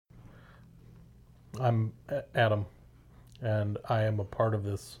I'm Adam, and I am a part of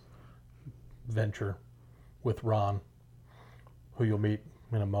this venture with Ron, who you'll meet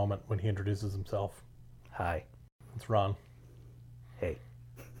in a moment when he introduces himself. Hi. It's Ron. Hey.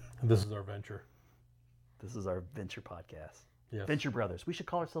 And this is our venture. This is our Venture podcast. Yes. Venture Brothers. We should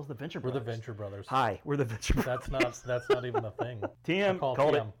call ourselves the Venture We're Brothers. the Venture Brothers. Hi, we're the Venture Brothers. That's not even a thing. TM. Called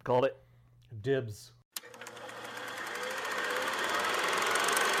TM. it. Called it. Dibs.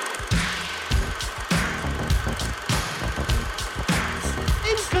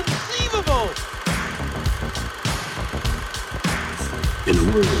 Inconceivable! In a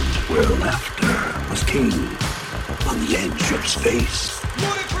world where laughter was king, on the edge of space,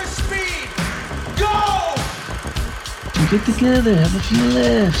 Ludicrous speed! Go! Get together, have a few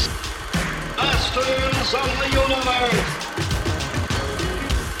laughs. Masters of the universe.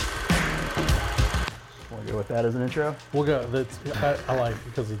 Want to go with that as an intro? We'll go. I like it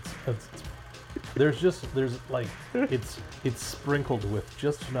because it's sprinkled with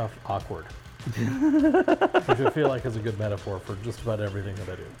just enough awkward, which I feel like is a good metaphor for just about everything that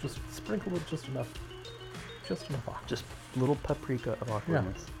I do. Just sprinkled with just enough awkward. Just a little paprika of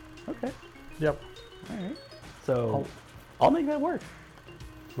awkwardness. Yeah. Okay. Yep. All right. So I'll make that work.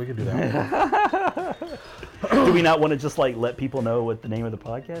 We could do that. Do we not want to just like let people know what the name of the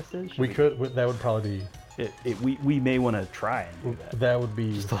podcast is? We could. That would probably be. We may want to try and do that. That would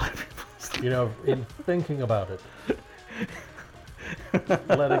be. Just to let people You know, in thinking about it,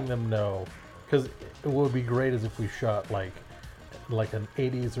 letting them know, because what would be great is if we shot like an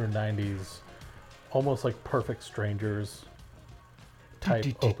 80s or 90s, almost like Perfect Strangers type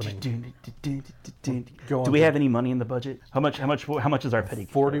opening. Do we have any money in the budget? How much is our petty?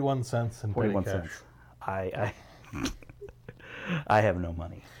 41 cents in 41 petty cash. cents. I have no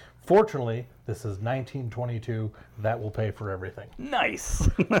money. Fortunately, this is 1922. That will pay for everything. Nice.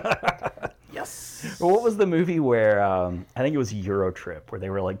 Yes. Well, what was the movie where I think it was Euro Trip, where they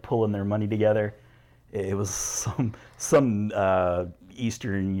were like pulling their money together? It was some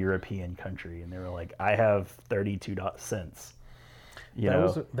Eastern European country, and they were like, "I have 32 cents."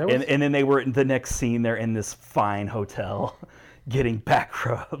 And then they were the next scene. They're in this fine hotel, getting back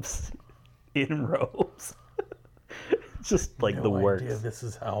rubs in robes. Just like no the works. idea this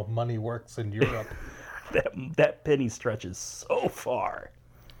is how money works in Europe. that penny stretches so far.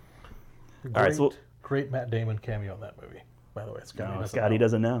 All right, so great Matt Damon cameo in that movie, by the way. Scotty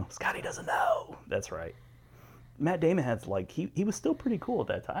doesn't know. Scotty doesn't know. That's right. Matt Damon has he was still pretty cool at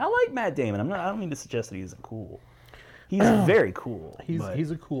that time. I like Matt Damon. I don't mean to suggest that he isn't cool. He's very cool.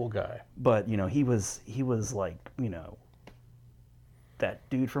 He's a cool guy. But he was like that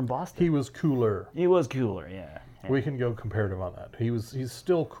dude from Boston. He was cooler. He was cooler, yeah. We can go comparative on that. He's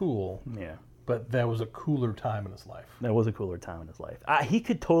still cool. Yeah. But that was a cooler time in his life. That was a cooler time in his life. He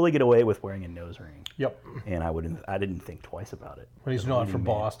could totally get away with wearing a nose ring. Yep. And I didn't think twice about it. When he's not from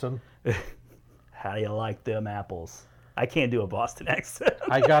Boston. How do you like them apples? I can't do a Boston accent.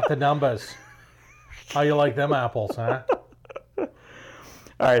 I got the numbers. How you like them apples, huh?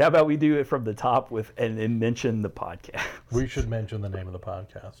 All right, how about we do it from the top and mention the podcast? We should mention the name of the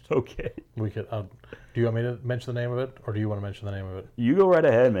podcast. Okay. We could. Do you want me to mention the name of it, or do you want to mention the name of it? You go right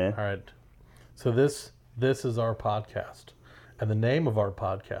ahead, man. All right. So this is our podcast, and the name of our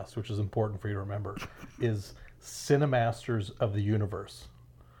podcast, which is important for you to remember, is Cinemasters of the Universe.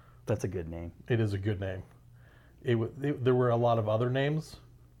 That's a good name. It is a good name. There were a lot of other names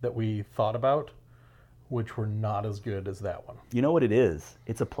that we thought about, which were not as good as that one. You know what it is?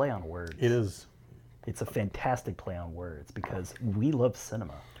 It's a play on words. It is. It's a fantastic play on words because we love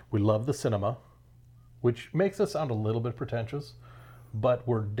cinema. We love the cinema, which makes us sound a little bit pretentious, but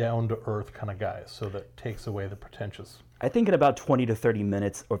we're down-to-earth kind of guys, so that takes away the pretentious. I think in about 20 to 30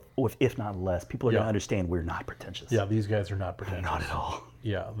 minutes, or if not less, people are going to understand we're not pretentious. Yeah, these guys are not pretentious. Not at all.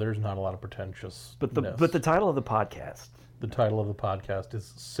 Yeah, there's not a lot of pretentious. But the title of the podcast. The title of the podcast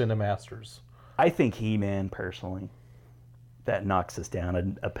is Cinemasters. I think He-Man, personally, that knocks us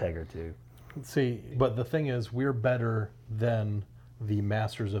down a peg or two. See, but the thing is, we're better than the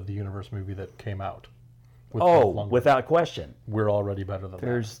Masters of the Universe movie that came out. Without question. We're already better than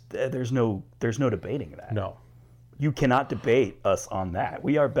that. There's no debating that. No. You cannot debate us on that.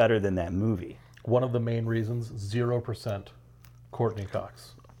 We are better than that movie. One of the main reasons, 0% Courtney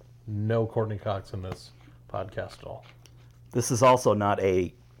Cox. No Courtney Cox in this podcast at all. This is also not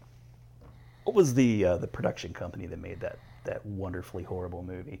a... What was the production company that made that wonderfully horrible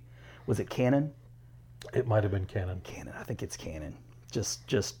movie? Was it Canon? It might have been Canon. Canon. I think it's Canon.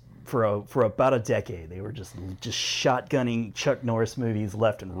 Just for about a decade, they were just shotgunning Chuck Norris movies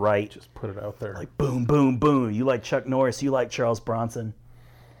left and right. Just put it out there. Like boom, boom, boom. You like Chuck Norris? You like Charles Bronson?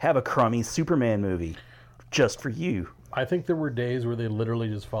 have a crummy Superman movie just for you. I think there were days where they literally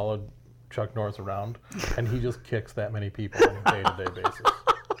just followed Chuck Norris around, and he just kicks that many people on a day-to-day basis.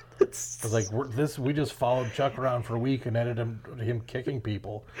 It's like we just followed Chuck around for a week and edited him kicking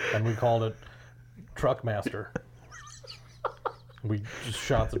people, and we called it Truckmaster. We just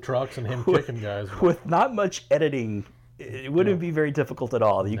shot the trucks and him kicking guys. With not much editing, it wouldn't be very difficult at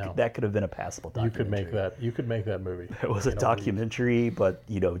all. That could have been a passable documentary. You could make that movie. It was a documentary, but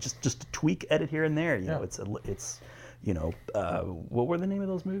just a tweak edit here and there. You know, it's what were the name of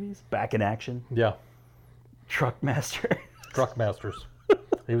those movies? Back in Action. Yeah. Truckmaster. Truckmasters.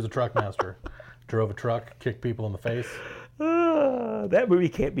 He was a truckmaster. Drove a truck, kicked people in the face. That movie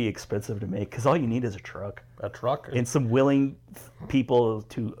can't be expensive to make because all you need is a truck. A truck? And some willing people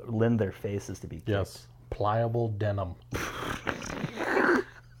to lend their faces to be kicked. Yes. Pliable denim.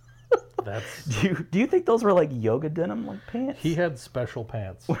 That's. Do you think those were like yoga denim like pants? He had special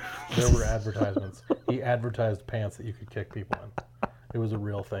pants. There were advertisements. He advertised pants that you could kick people in. It was a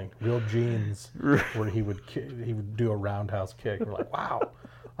real thing. Real jeans where he would do a roundhouse kick. You're like, wow,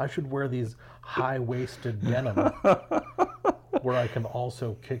 I should wear these high-waisted denim where I can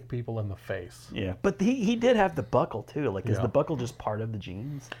also kick people in the face. Yeah, but he did have the buckle too. Like, is the buckle just part of the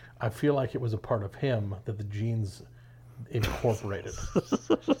jeans? I feel like it was a part of him that the jeans incorporated.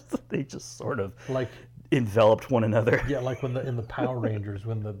 They just sort of like enveloped one another. Yeah, like when in the Power Rangers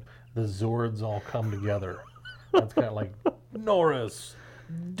when the Zords all come together. That's kind of like Norris,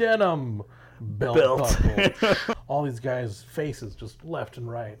 denim, belt buckle. All these guys' faces just left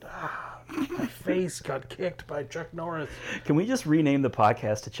and right. My face got kicked by Chuck Norris. Can we just rename the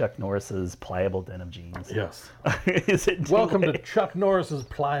podcast to Chuck Norris's Pliable Denim Jeans? Yes. Is it Welcome to Chuck Norris's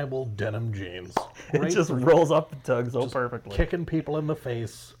Pliable Denim Jeans. It just rolls off the tongue so perfectly. Kicking people in the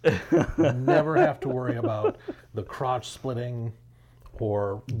face. Never have to worry about the crotch splitting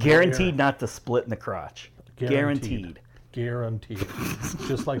or... Guaranteed not to split in the crotch. Guaranteed.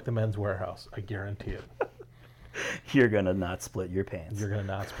 Just like the Men's Warehouse. I guarantee it. You're going to not split your pants. You're going to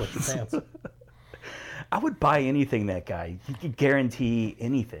not split your pants. I would buy anything that guy. He could guarantee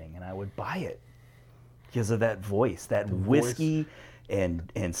anything, and I would buy it. Because of that voice, that whiskey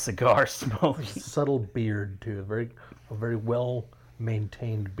and cigar smoke. Subtle beard, too. A very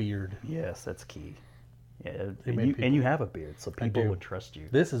well-maintained beard. Yes, that's key. Yeah, and you have a beard, so people would trust you.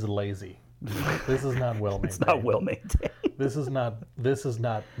 This is lazy. This is not well maintained. It's not well maintained. This is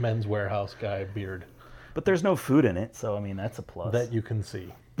not Men's Warehouse guy beard. But there's no food in it, so I mean that's a plus. That you can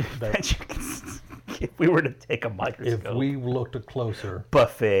see. That you can see. If we were to take a microscope. If we looked closer.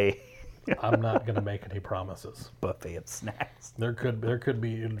 Buffet. I'm not going to make any promises. Buffet of snacks. There could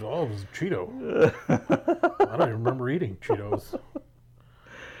be. Oh, it was Cheeto. I don't even remember eating Cheetos.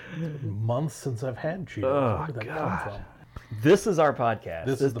 Months since I've had Cheetos. Oh, Where did that God. come from? This is our podcast.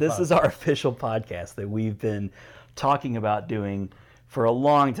 This is our official podcast that we've been talking about doing for a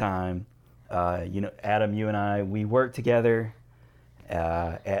long time. Adam, you and I, we worked together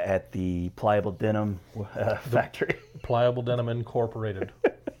at the Pliable Denim factory. Pliable Denim Incorporated.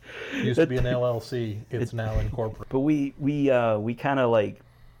 Used to be an LLC. It's now incorporated. But we kind of like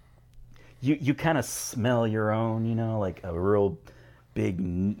you kind of smell your own, like a real big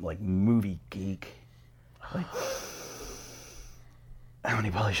like movie geek. Like, how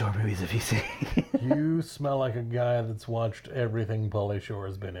many Pauly Shore movies have you seen? You smell like a guy that's watched everything Pauly Shore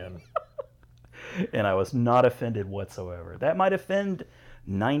has been in. And I was not offended whatsoever. That might offend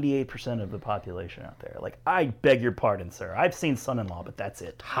 98% of the population out there. Like, I beg your pardon, sir. I've seen Son-in-Law, but that's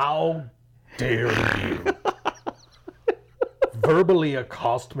it. How dare you verbally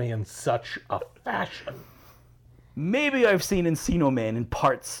accost me in such a fashion? Maybe I've seen Encino Man in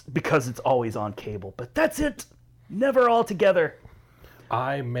parts because it's always on cable, but that's it. Never all together.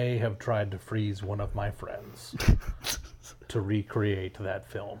 I may have tried to freeze one of my friends to recreate that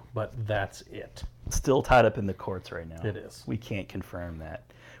film, but that's it. Still tied up in the courts right now. It is. We can't confirm that.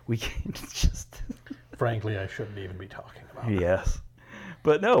 We can't just... Frankly, I shouldn't even be talking about it. Yes.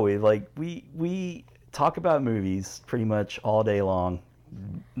 But no, we talk about movies pretty much all day long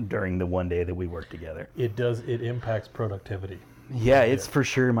during the one day that we work together. It impacts productivity. Yeah, it's for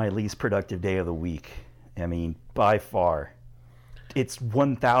sure my least productive day of the week. I mean, by far. It's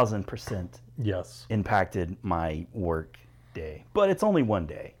 1,000% impacted my work day. But it's only one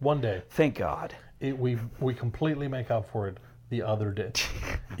day. One day. Thank God. We completely make up for it the other day.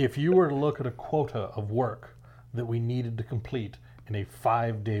 If you were to look at a quota of work that we needed to complete in a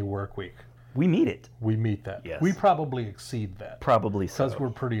 5-day work week, we meet it. We meet that. Yes. We probably exceed that. Probably so. Because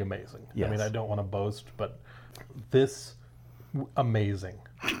we're pretty amazing. Yes. I mean, I don't want to boast, but amazing.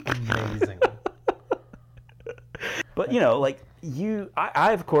 Amazing. But, you know, like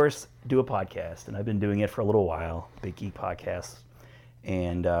I of course do a podcast, and I've been doing it for a little while, Big Geek Podcast.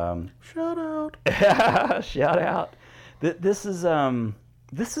 And Shout out. shout out. This is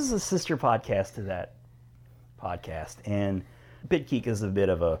a sister podcast to that podcast, and Big Geek is a bit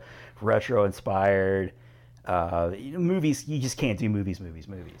of a retro-inspired movies. You just can't do movies.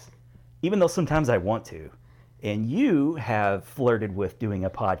 Even though sometimes I want to. And you have flirted with doing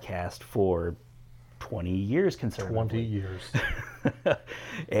a podcast for 20 years conservatively. 20 years.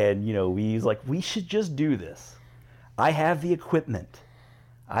 And, you know, we should just do this. I have the equipment.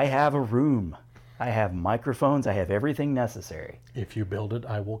 I have a room. I have microphones. I have everything necessary. If you build it,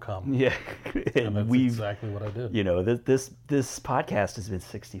 I will come. Yeah. And that's exactly what I did. You know, this podcast has been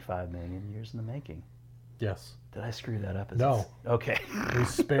 65 million years in the making. Yes. Did I screw that up? No. Okay. We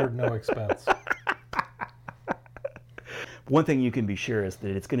spared no expense. One thing you can be sure is that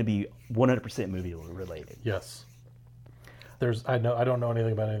it's going to be 100% movie related. Yes. I don't know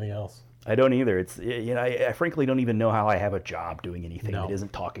anything about anything else. I don't either. It's, you know, I frankly don't even know how I have a job doing anything No. that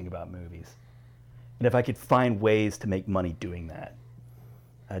isn't talking about movies. And if I could find ways to make money doing that,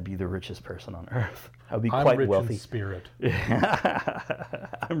 I'd be the richest person on earth. I'd be I'm quite rich wealthy. in spirit,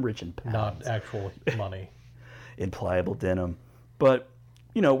 I'm rich in pounds. not actual money. In pliable denim. But,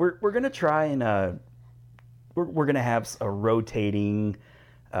 you know, we're going to try and we're going to have a rotating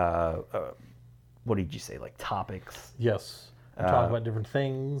what did you say, like topics? Yes. We're talking about different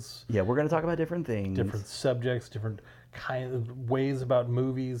things, Yeah, we're going to talk about different things. different subjects, different kind of ways about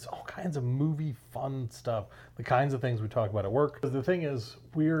movies, all kinds of movie fun stuff, the kinds of things we talk about at work. The thing is,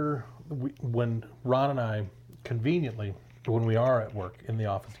 when Ron and I, conveniently, when we are at work in the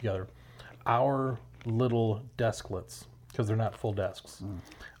office together, our little desklets, because they're not full desks,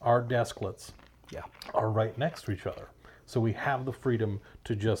 our desklets Yeah. are right next to each other. So we have the freedom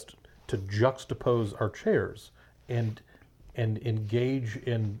to juxtapose our chairs and engage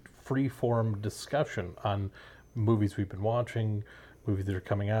in free-form discussion on movies we've been watching, movies that are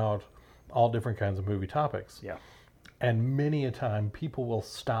coming out, all different kinds of movie topics. Yeah. And many a time, people will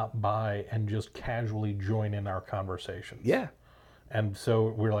stop by and just casually join in our conversations. Yeah. And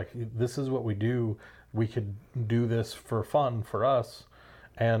so we're like, this is what we do. We could do this for fun for us.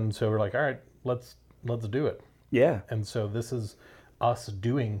 And so we're like, all right, let's do it. Yeah. And so this is us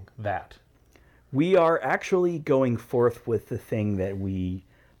doing that. We are actually going forth with the thing that we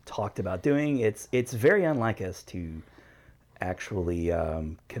talked about doing. It's very unlike us to actually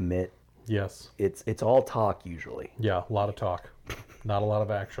commit. Yes. It's all talk usually. Yeah, a lot of talk. Not a lot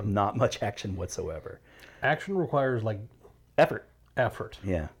of action. Not much action whatsoever. Action requires like Effort. effort.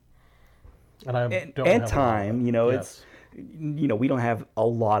 Yeah. And I And, don't and have time, you know, Yes. we don't have a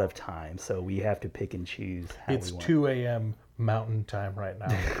lot of time, so we have to pick and choose how It's we want 2 a.m. mountain time right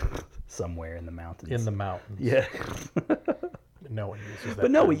now somewhere in the mountains. in the mountains. Yeah. No one uses that.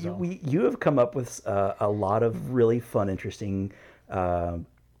 But no, time zone. you have come up with a lot of really fun, interesting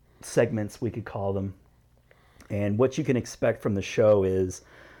segments, we could call them. And what you can expect from the show is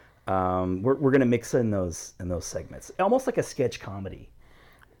we're going to mix in those segments, almost like a sketch comedy.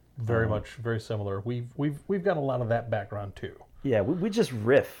 very similar. We've got a lot of that background too. Yeah, we just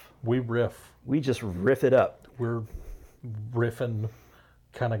riff. We riff. We just riff it up. We're riffing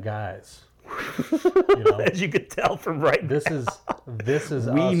kind of guys. You know? As you could tell from right This is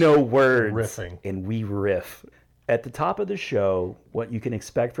we us know words riffing. and we riff. At the top of the show, what you can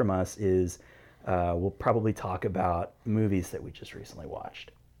expect from us is we'll probably talk about movies that we just recently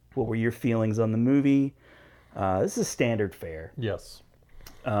watched. What were your feelings on the movie? This is standard fare. Yes.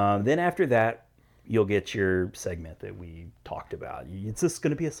 Then after that, you'll get your segment that we talked about. It's just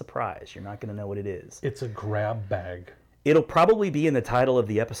going to be a surprise. You're not going to know what it is. It's a grab bag. It'll probably be in the title of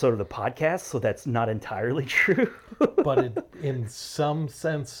the episode of the podcast, so that's not entirely true. But in some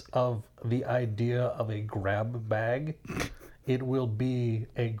sense of the idea of a grab bag, it will be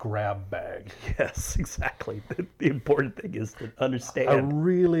a grab bag. Yes, exactly. The important thing is to I understand,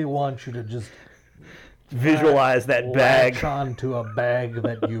 really want you to just visualize that bag. latch onto a bag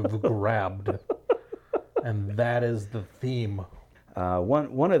that you've grabbed. And that is the theme.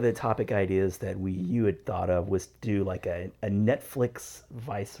 One of the topic ideas that you had thought of was to do like a Netflix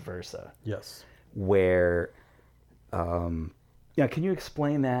vice versa, Yes. where, yeah, can you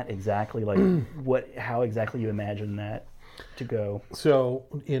explain that exactly? Like how exactly you imagine that to go? So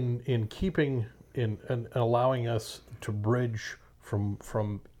in keeping and allowing us to bridge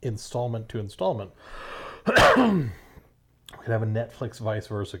from installment to installment, we could have a Netflix vice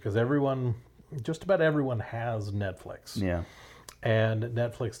versa, because just about everyone has Netflix. Yeah. And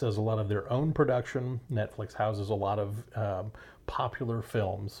Netflix does a lot of their own production. Netflix houses a lot of popular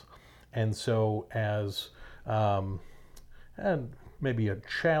films. And so as and maybe a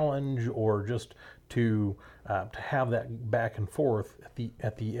challenge, or just to have that back and forth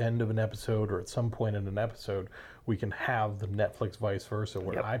at the end of an episode, or at some point in an episode, we can have the Netflix vice versa,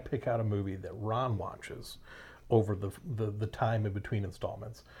 where I pick out a movie that Ron watches over the time in between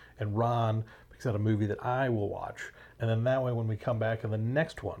installments, and Ron picks out a movie that I will watch, and then that way when we come back in the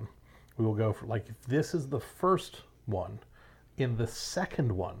next one, we will go for, like, if this is the first one, in the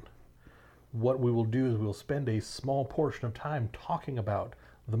second one, what we will do is we'll spend a small portion of time talking about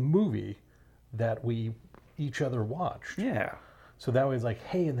the movie that we each other watched. Yeah. So that way it's like,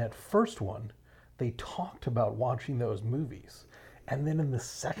 hey, in that first one, they talked about watching those movies. And then in the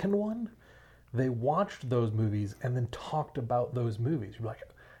second one, they watched those movies and then talked about those movies. You're like,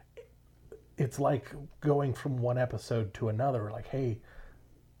 it's like going from one episode to another. Like, hey,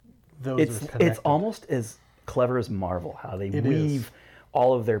 those are connected. It's almost as clever as Marvel, how they weave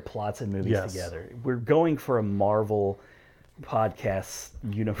all of their plots and movies together. We're going for a Marvel podcast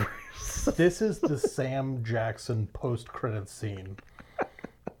universe. This is the Sam Jackson post-credit scene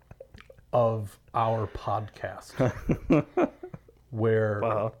of our podcast,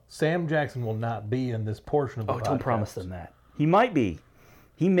 where Sam Jackson will not be in this portion of the podcast. Don't promise them that. He might be.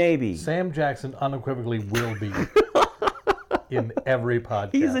 He may be. Sam Jackson unequivocally will be in every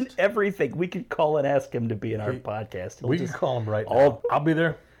podcast. He's in everything. We could call and ask him to be in our podcast. We can call him right now. I'll be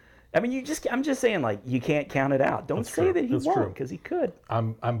there. I mean, I'm just saying, like, you can't count it out. Don't say that he won't, because he could.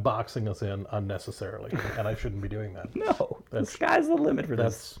 I'm boxing us in unnecessarily, and I shouldn't be doing that. No, the sky's the limit for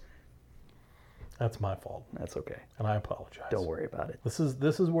this. That's my fault. That's okay. And I apologize. Don't worry about it.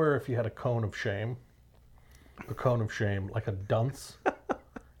 This is where, if you had a cone of shame, like a dunce,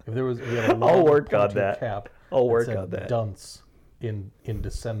 if you had a long, I'll work on pointy that. Cap, I'll work said on that. Dunce in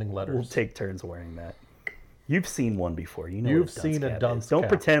descending letters. We'll take turns wearing that. You've seen one before. You know You've what a dunce seen a cap dunce is. Don't cap.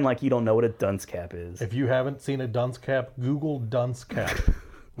 pretend like you don't know what a dunce cap is. If you haven't seen a dunce cap, Google dunce cap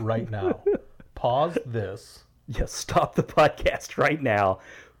right now. Pause this. Yeah, stop the podcast right now.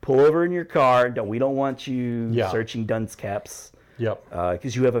 Pull over in your car. We don't want you searching dunce caps. Yep.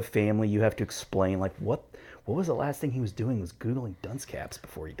 Because you have a family, you have to explain, like, what was the last thing he was doing? Was Googling dunce caps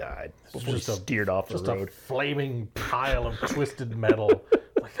before he died. Before he steered off the road. A flaming pile of twisted metal.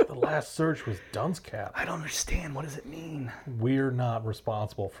 Like, the last search was dunce cap. I don't understand. What does it mean? We're not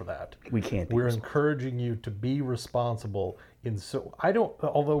responsible for that. We can't be We're encouraging you to be responsible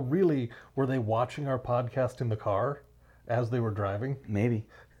although really, were they watching our podcast in the car as they were driving? Maybe.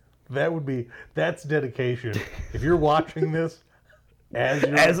 That's dedication. If you're watching this as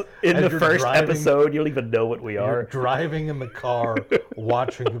in the first episode, you'll even know what we are. You're driving in the car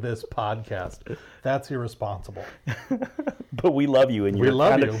watching this podcast. That's irresponsible. But we love you, and we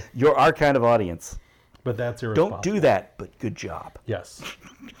love you. You're our kind of audience. But that's irresponsible. Don't do that, but good job. Yes.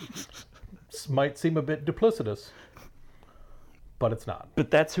 Might seem a bit duplicitous, but it's not.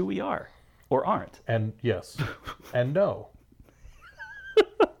 But that's who we are, or aren't. And yes, and no.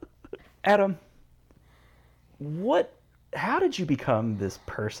 Adam, how did you become this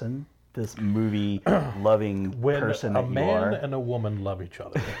person, this movie-loving person that you are? When a man and a woman love each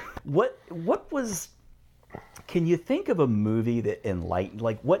other. Can you think of a movie that enlightened,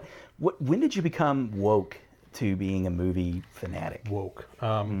 like, when did you become woke to being a movie fanatic? Woke.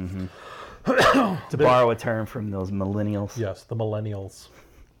 To borrow a term from those millennials. Yes, the millennials.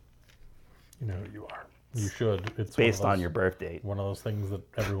 You know who you are. You should. It's based on your birth date. One of those things that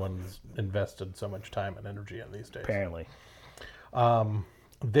everyone's invested so much time and energy in these days. Apparently.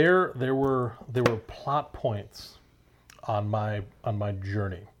 There were plot points on my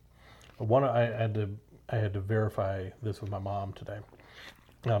journey. One, I had to verify this with my mom today,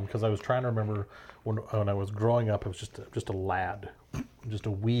 because I was trying to remember when I was growing up. I was just a lad, just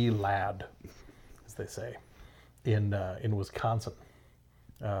a wee lad, as they say, in Wisconsin,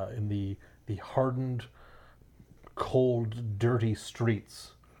 in the hardened, cold, dirty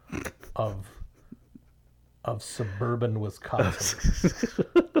streets of suburban Wisconsin.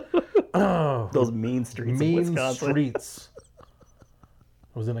 Those mean streets of Wisconsin. Streets.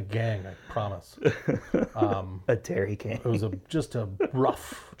 I was in a gang, I promise. A Terry gang. It was just a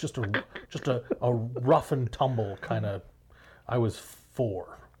rough and tumble kind of. I was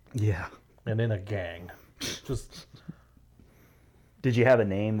 4. Yeah. And in a gang. Just. Did you have a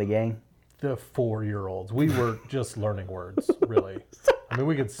name, the gang? The 4-year-olds. We were just learning words, really. I mean,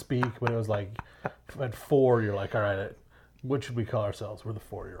 we could speak, but it was like, at 4, you're like, all right, what should we call ourselves? We're the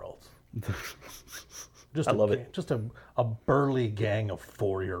 4-year-olds. I love it. Just a burly gang of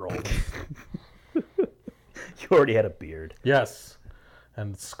 4-year-olds. You already had a beard. Yes.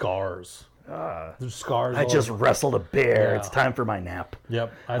 And scars. There's scars. I all just over. wrestled a bear. Yeah. It's time for my nap.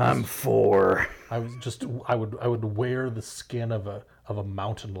 Yep. I'm 4. I would wear the skin of a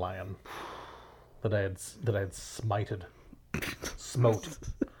mountain lion that I had smited. Smote.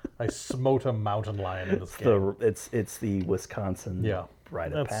 I smote a mountain lion in this game. It's the Wisconsin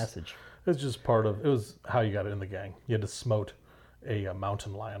rite of passage. It's just part of it. Was how you got it in the gang. You had to smote a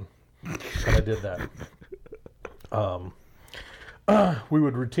mountain lion, and I did that. We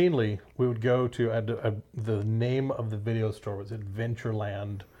would go to the name of the video store was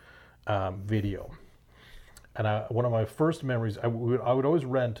Adventureland Video, and one of my first memories I would always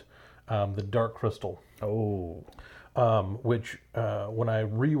rent the Dark Crystal. Oh, Which when I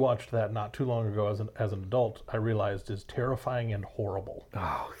rewatched that not too long ago as an adult, I realized is terrifying and horrible.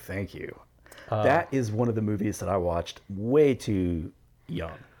 oh, thank you. That is one of the movies that I watched way too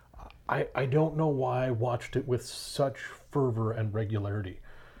young. I don't know why I watched it with such fervor and regularity,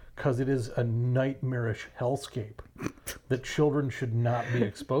 because it is a nightmarish hellscape that children should not be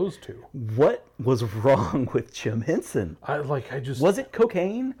exposed to. What was wrong with Jim Henson? Was it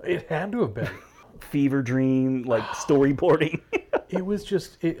cocaine? It had to have been. Fever dream, like storyboarding? It was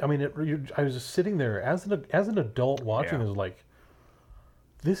just. I was just sitting there as an adult watching. Yeah. It was like,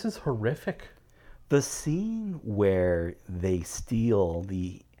 this is horrific. The scene where they steal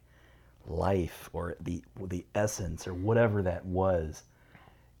the life or the essence or whatever that was,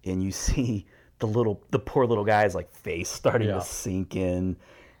 and you see the poor little guy's like face starting to sink in,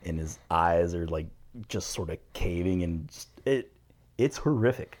 and his eyes are like just sort of caving, and it's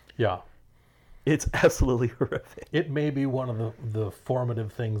horrific. Yeah. It's absolutely horrific. It may be one of the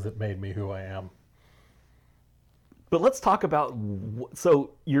formative things that made me who I am. But let's talk about. So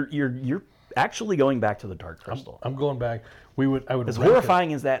you're actually going back to the Dark Crystal. I'm going back. I would. As rent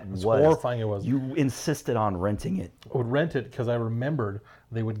horrifying it. as that As was, horrifying it was. You insisted on renting it. I would rent it because I remembered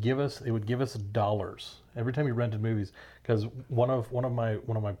they would give us dollars every time we rented movies. Because one of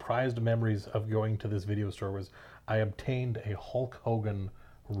my prized memories of going to this video store was I obtained a Hulk Hogan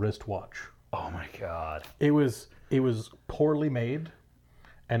wristwatch. Oh my God! It was poorly made,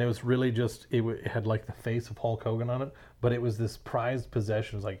 and it was really just it had like the face of Hulk Hogan on it, but it was this prized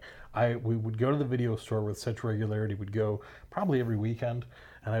possession. It was like we would go to the video store with such regularity. We'd go probably every weekend,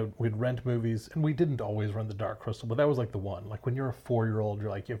 and we'd rent movies, and we didn't always rent the Dark Crystal, but that was like the one. Like when you're a 4-year-old, you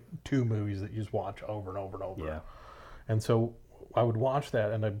have 2 movies that you just watch over and over and over. Yeah. And so I would watch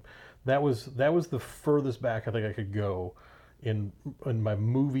that, and that was the furthest back I think I could go in my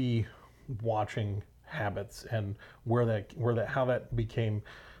movie watching habits, and how that became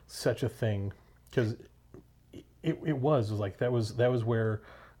such a thing, because it was like that was where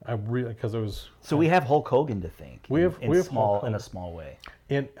I really, because it was. So we have Hulk Hogan to thank. We have Hulk Hogan. In a small way.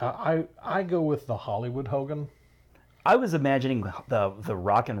 And I go with the Hollywood Hogan. I was imagining the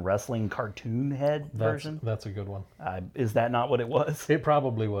rock and wrestling cartoon head version. That's a good one. Is that not what it was? It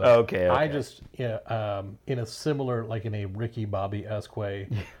probably was. Okay. I just in a similar, like in a Ricky Bobby-esque way.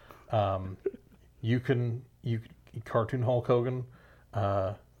 You cartoon Hulk Hogan,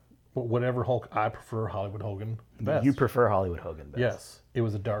 whatever Hulk. I prefer Hollywood Hogan best. You prefer Hollywood Hogan best. Yes, it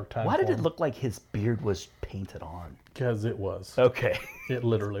was a dark time. Why did for it him, look like his beard was painted on? Because it was. Okay. It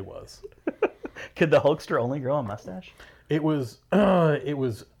literally was. Could the Hulkster only grow a mustache? It was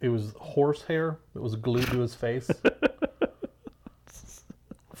horse hair that was glued to his face.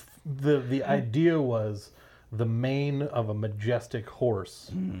 The idea was the mane of a majestic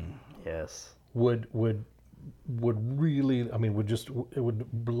horse. Yes. Would really, it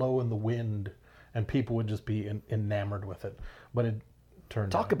would blow in the wind, and people would just be enamored with it. But it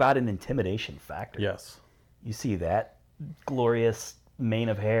turned Talk out. about an intimidation factor. Yes. You see that glorious mane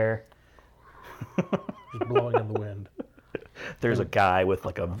of hair. Just blowing in the wind. There's a guy with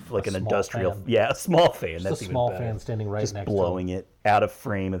like an small industrial, fan. a small fan. Just That's a even small better. fan standing right Just next blowing to him. it out of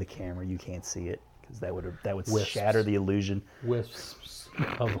frame of the camera. You can't see it because that would Wisps. shatter the illusion. Wisps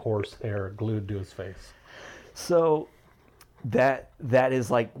of horse hair glued to his face. So that is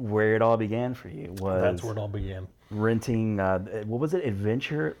like where it all began for you. That's where it all began. Renting. What was it?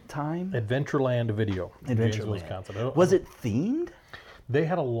 Adventure Time. Adventureland Video in Janesville, Adventureland. Wisconsin. Was it themed? They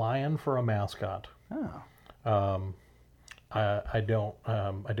had a lion for a mascot. Oh. I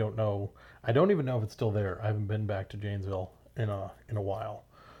don't know. I don't even know if it's still there. I haven't been back to Janesville in a while.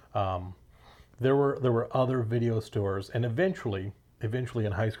 There were other video stores, and eventually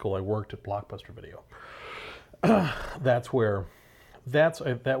in high school I worked at Blockbuster Video. That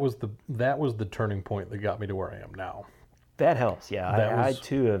was the turning point that got me to where I am now. That helps. Yeah, I was-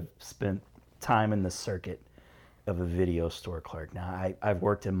 too have spent time in the circuit of a video store clerk. Now I've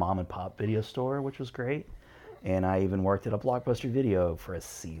worked in mom and pop video store, which was great, and I even worked at a Blockbuster Video for a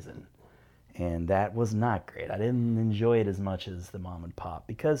season. And that was not great. I didn't enjoy it as much as the mom and pop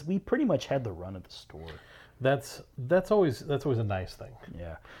because we pretty much had the run of the store. That's always a nice thing.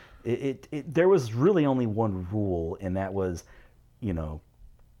 Yeah. There was really only one rule, and that was,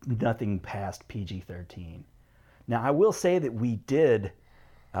 nothing past PG-13. Now, I will say that we did,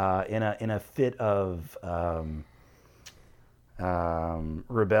 in a fit of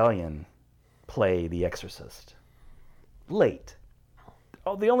rebellion, play The Exorcist. Late.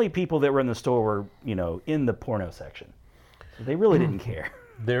 Oh, the only people that were in the store were, in the porno section. So they really didn't care.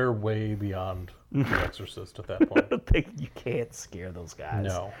 They're way beyond The Exorcist at that point. You can't scare those guys.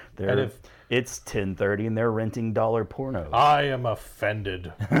 No. It's 10:30 and they're renting dollar pornos. I am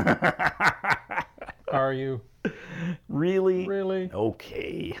offended. Are you? Really? Really?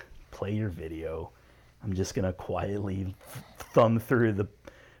 Okay. Play your video. I'm just going to quietly thumb through the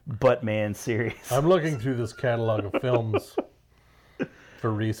Buttman series. I'm looking through this catalog of films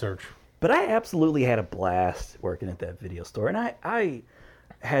for research. But I absolutely had a blast working at that video store. And I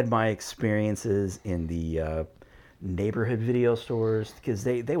had my experiences in the neighborhood video stores because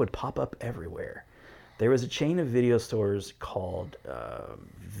they would pop up everywhere. There was a chain of video stores called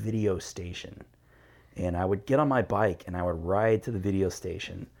Video Station. And I would get on my bike and I would ride to the video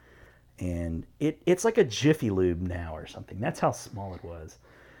station. And it's like a Jiffy Lube now or something. That's how small it was.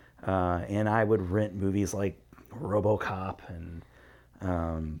 And I would rent movies like RoboCop and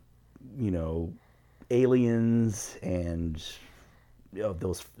Aliens and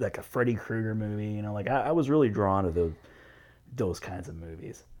those, like a Freddy Krueger movie. I was really drawn to those kinds of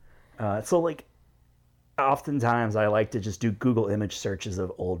movies. So oftentimes I like to just do Google image searches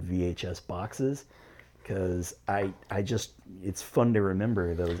of old VHS boxes because it's fun to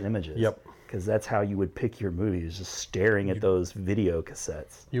remember those images. Yep. Because that's how you would pick your movies, just staring at those video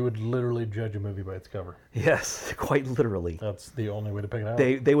cassettes. You would literally judge a movie by its cover. Yes, quite literally. That's the only way to pick it out.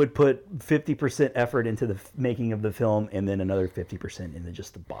 They would put 50% effort into the making of the film and then another 50% into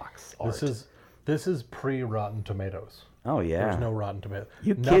just the box art. This is pre-Rotten Tomatoes. Oh, yeah. There's no Rotten Tomatoes.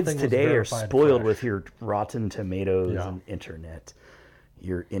 You Nothing kids was today are verified spoiled fresh. with your Rotten Tomatoes Yeah. and internet.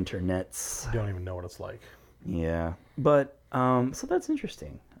 Your internets. You don't even know what it's like. Yeah. But, so that's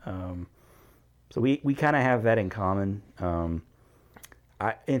interesting. So we kind of have that in common.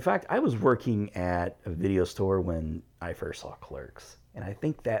 In fact, I was working at a video store when I first saw Clerks. And I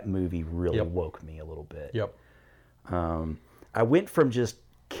think that movie really woke me a little bit. Yep. I went from just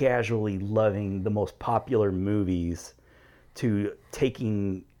casually loving the most popular movies to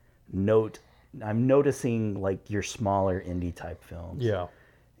taking note. I'm noticing your smaller indie type films. Yeah.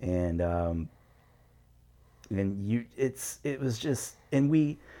 And it was just, and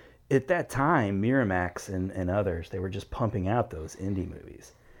we, at that time, Miramax and others, they were just pumping out those indie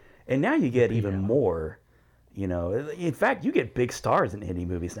movies. And now you get even more, in fact, you get big stars in indie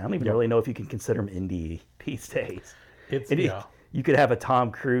movies now. I don't even really know if you can consider them indie these days. You could have a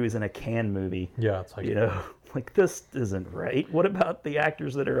Tom Cruise in a Cannes movie. Yeah, it's like, this isn't right. What about the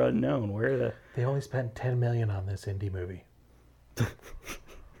actors that are unknown? Where are the... They only spent $10 million on this indie movie.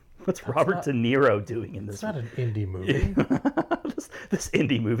 What's Robert De Niro doing in this? It's not an indie movie. This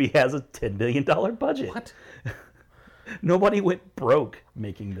indie movie has a $10 million budget. What? Nobody went broke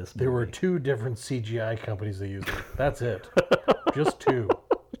making this movie. There were 2 different CGI companies they used. That's it. Just 2.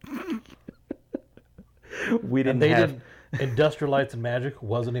 We didn't And have... Industrial Lights and Magic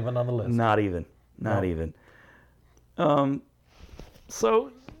wasn't even on the list. Not even.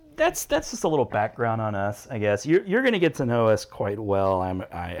 So that's just a little background on us, I guess. You're going to get to know us quite well,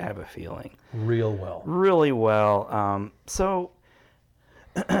 I have a feeling. Real well. Really well. So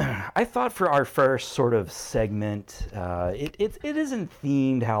I thought for our first sort of segment, it isn't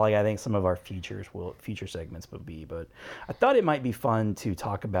themed how I think some of our future segments would be, but I thought it might be fun to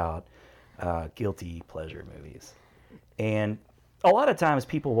talk about guilty pleasure movies. And a lot of times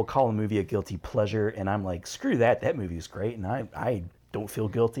people will call a movie a guilty pleasure, and I'm like, screw that, that movie is great, and I don't feel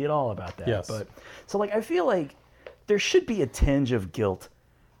guilty at all about that. Yes. But so I feel like there should be a tinge of guilt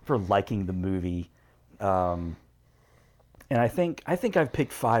for liking the movie. And I think I've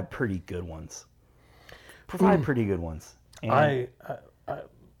picked 5 pretty good ones. 5 pretty good ones. And I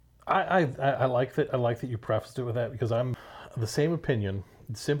like that. I like that you prefaced it with that because I'm the same opinion.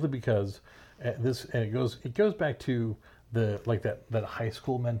 Simply because it goes back to that high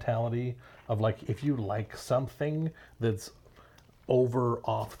school mentality of if you like something that's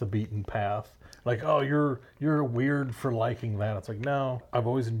off the beaten path, you're weird for liking that. It's no, I've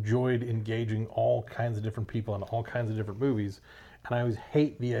always enjoyed engaging all kinds of different people in all kinds of different movies, and I always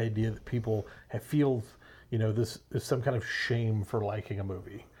hate the idea that people feel this is some kind of shame for liking a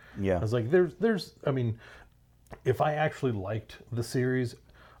movie. Yeah. I was there's I mean, if I actually liked the series,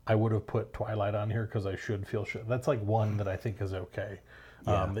 I would have put Twilight on here because I should feel shame. That's like one that I think is okay,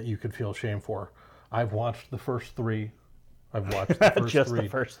 that you could feel shame for. I've watched the first 3. I've watched the first Just 3. the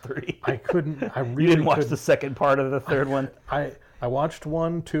first 3. I couldn't. I really You didn't watch couldn't. the second part of the third one? I watched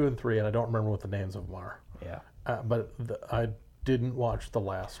 1, 2, and 3, and I don't remember what the names of them are. Yeah. But I didn't watch the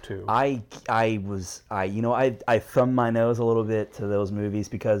last 2. I thumbed my nose a little bit to those movies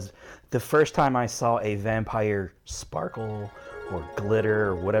because the first time I saw a vampire sparkle or glitter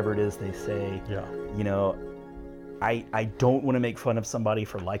or whatever it is they say, Yeah. you know, I don't want to make fun of somebody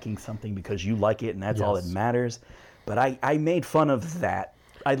for liking something because you like it and that's all that Yes. matters. But I made fun of that.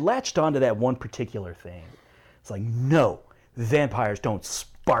 I latched onto that one particular thing. It's like, no, vampires don't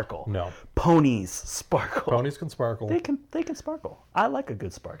sparkle. No. Ponies sparkle. Ponies can sparkle. They can sparkle. I like a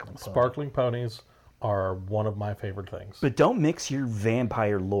good sparkling pony. Sparkling ponies are one of my favorite things. But don't mix your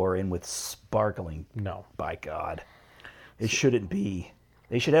vampire lore in with sparkling. No. By God. It shouldn't be.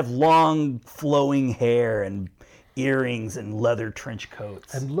 They should have long flowing hair and earrings and leather trench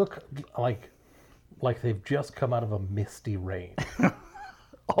coats. And look like they've just come out of a misty rain.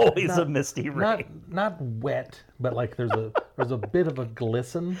 Always a misty rain. Not wet, but like there's a bit of a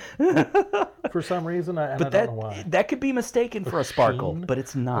glisten for some reason. I don't know why. That could be mistaken for a sparkle, sheen? but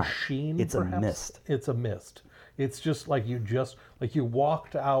it's not. A sheen, it's perhaps? a mist. It's a mist. It's just like you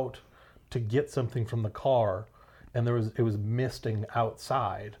walked out to get something from the car, and it was misting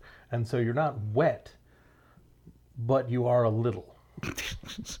outside, and so you're not wet, but you are a little.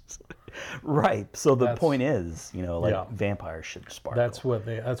 Right. So the That's- point is, like Yeah. vampires should sparkle. That's what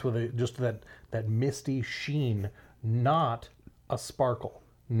they just that misty sheen, not a sparkle,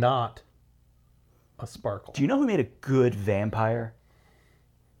 not a sparkle. Do you know who made a good vampire?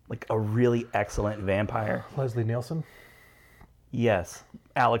 Like a really excellent vampire? Leslie Nielsen? Yes.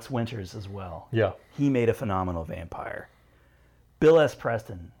 Alex Winters as well. Yeah. He made a phenomenal vampire. Bill S.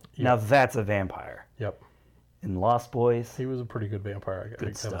 Preston. Now that's a vampire. Yep. In Lost Boys, He was a pretty good vampire, I good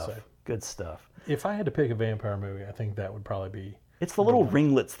gotta stuff. say. Good stuff. If I had to pick a vampire movie, I think that would probably be It's the little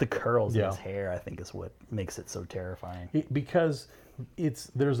ringlets, the curls in Yeah. his hair, I think is what makes it so terrifying. because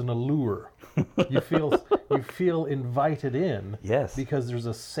there's an allure. You feel invited in. Yes. Because there's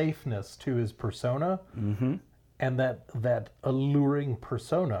a safeness to his persona, and that alluring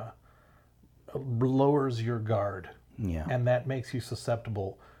persona lowers your guard. Yeah. And that makes you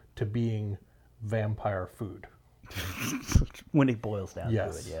susceptible to being vampire food. When it boils down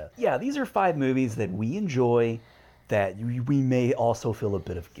Yes. to it, yeah. Yeah, these are 5 movies that we enjoy that we may also feel a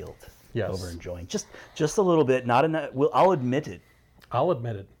bit of guilt Yes. over enjoying. Just a little bit, not enough. Well, I'll admit it. I'll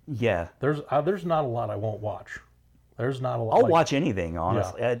admit it. Yeah. There's not a lot I won't watch. There's not a lot. I'll like- watch anything,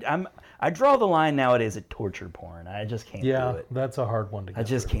 honestly. I draw the line nowadays at torture porn. I just can't do Yeah, it. that's a hard one to get I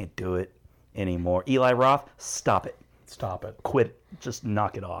just through. can't do it anymore. Eli Roth, stop it. Stop it. Quit it. Just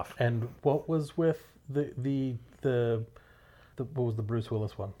knock it off. And what was with the what was the Bruce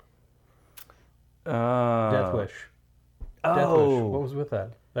Willis one? Death Wish. Death Wish. What Oh. was with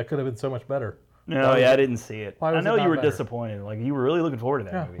that? That could have been so much better. No, I didn't see it. Why I was it know not you were better? disappointed. Like you were really looking forward to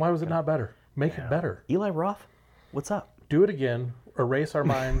that Yeah. movie. Why was it not better? Make it better. Eli Roth, what's up? Do it again. Erase our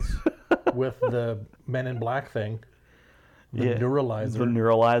minds with the Men in Black thing. The neuralizer. The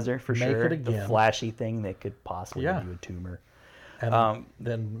neuralizer, for Make sure. it The again. flashy thing that could possibly Yeah. give you a tumor. and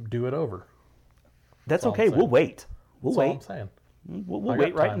then do it over. That's all I'm okay. We'll saying. wait. We'll That's all I'm wait. saying. We'll I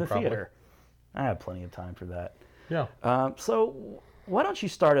wait got right time, in the probably. theater. I have plenty of time for that. Yeah. So why don't you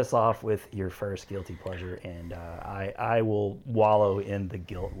start us off with your first guilty pleasure, and I will wallow in the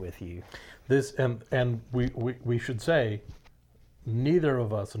guilt with you. This and we should say neither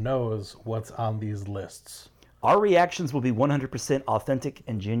of us knows what's on these lists. Our reactions will be 100% authentic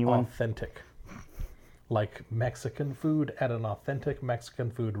and genuine. Authentic. Like Mexican food at an authentic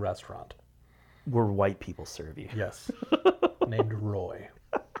Mexican food restaurant. Where white people serve you. Yes. Named Roy.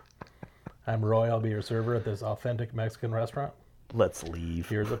 I'm Roy. I'll be your server at this authentic Mexican restaurant. Let's leave.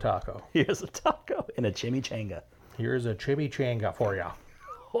 Here's a taco. Here's a taco and a chimichanga. Here's a chimichanga for you.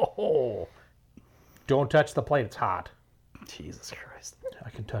 Oh, Don't touch the plate. It's hot. Jesus Christ. I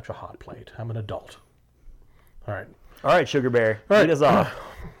can touch a hot plate. I'm an adult. All right. All right, Sugar Bear, right. lead us off.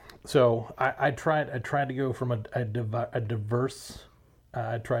 So I tried to go from a diverse.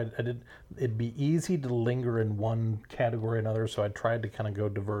 It'd be easy to linger in one category or another, so I tried to kind of go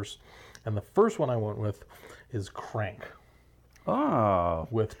diverse. And the first one I went with is Crank Oh,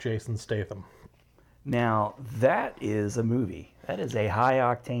 with Jason Statham. now that is a movie. That is a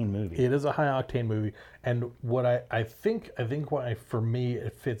high-octane movie. It is a high octane movie, and what I think why for me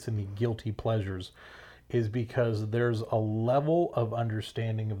it fits in the guilty pleasures is because there's a level of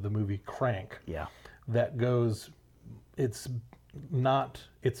understanding of the movie Crank Yeah. that goes, it's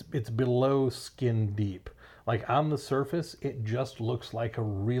it's below skin deep. Like on the surface, it just looks like a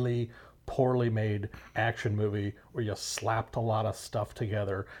really poorly made action movie where you slapped a lot of stuff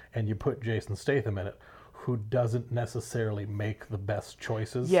together and you put Jason Statham in it, who doesn't necessarily make the best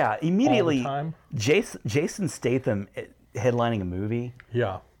choices. Yeah, immediately, all the time. Jason Statham headlining a movie,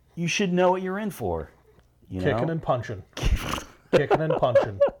 Yeah, you should know what you're in for. You kicking know? and punching, kicking and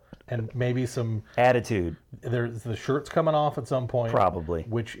punching, and maybe some. Attitude, There's the shirt's coming off at some point, probably.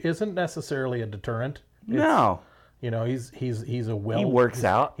 which isn't necessarily a deterrent. No. You know, he's a well. He works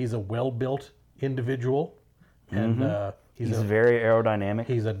out. He's a well-built individual, and he's very aerodynamic,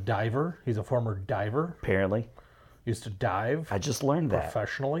 he's a diver. He's a former diver. apparently. Used to dive I just learned that.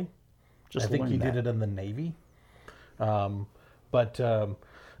 professionally. Just I think he learned did that. it in the Navy. But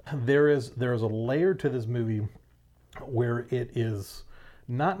there is a layer to this movie where it is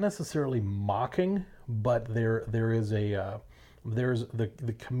not necessarily mocking, but there's the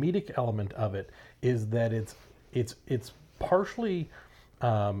comedic element of it is that it's partially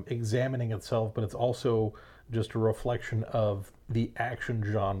examining itself, but it's also just a reflection of the action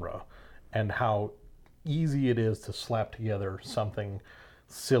genre and how easy it is to slap together something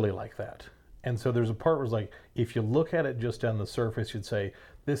silly like that. And so there's a part where it's like, if you look at it just on the surface, you'd say,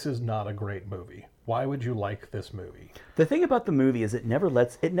 this is not a great movie. Why would you like this movie? The thing about the movie is it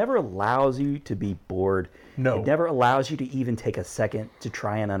never allows you to be bored. No. It never allows you to even take a second to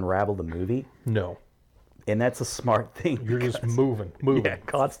try and unravel the movie. No. And that's a smart thing. You're just moving. Yeah,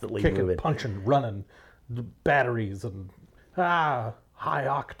 constantly kicking, moving. punching, running, batteries, and high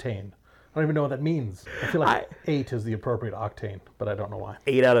octane. I don't even know what that means. I feel like 8 is the appropriate octane, but I don't know why.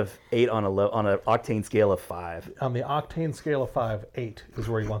 8 out of 8 on an octane scale of 5. On the octane scale of 5, 8 is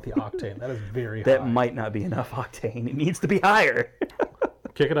where you want the octane. That is very That high. might not be enough octane. It needs to be higher.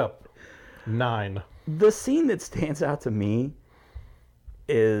 Kick it up. 9. The scene that stands out to me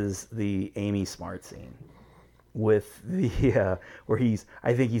is the Amy Smart scene with the where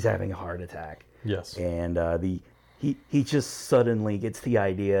I think he's having a heart attack. Yes. And he just suddenly gets the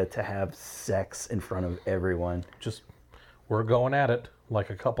idea to have sex in front of everyone. Just we're going at it like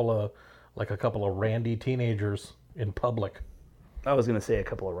a couple of randy teenagers in public. I was gonna say a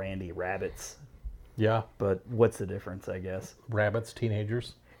couple of randy rabbits, Yeah, but what's the difference? I guess. rabbits,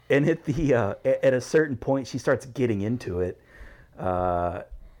 teenagers. And at a certain point, she starts getting into it. A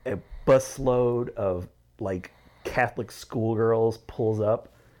busload of like Catholic schoolgirls pulls up.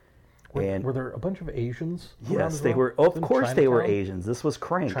 And Were there a bunch of Asians? around yes, as they well? were. Of Wasn't course, they were Chinatown? Asians. This was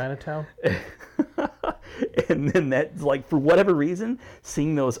Crank. Chinatown. And then that, like, for whatever reason,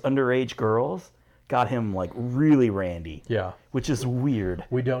 seeing those underage girls got him like really randy. Yeah, Which is weird.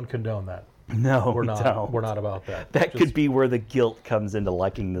 we don't condone that. No, We're we not. don't. We're not about that. That could be where the guilt comes into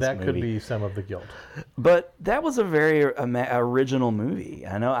liking this That movie. could be some of the guilt. But that was a very original movie.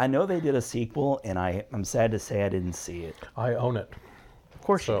 I know they did a sequel, and I'm sad to say I didn't see it. I own it. Of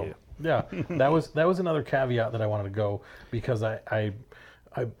course So you do. yeah, that was another caveat that I wanted to go because I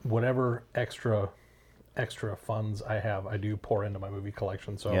whatever extra funds I have, I do pour into my movie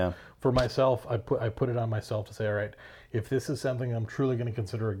collection. So Yeah. for myself, I put it on myself to say, all right, if this is something I'm truly going to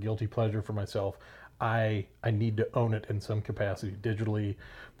consider a guilty pleasure for myself, I need to own it in some capacity, digitally,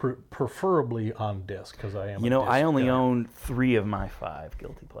 preferably on disc, because I am. I only guy. own 3 of my 5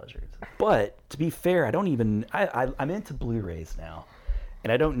 guilty pleasures. But to be fair, I don't even. I'm into Blu-rays now,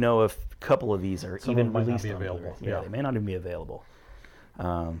 and I don't know if a couple of these are Some of even them might not released be on available, Blu-ray. yeah. They may not even be available.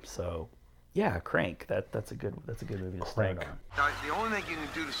 So, yeah, Crank. That's a good movie to Crank. start on. Now, the only thing you can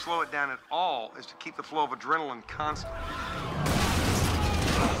do to slow it down at all is to keep the flow of adrenaline constant.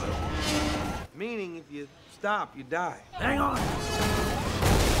 Meaning, if you stop, you die. Hang on.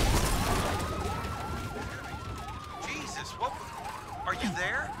 Jesus, what? Are you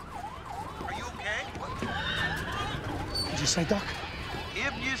there? Are you okay? Did you say, Doc?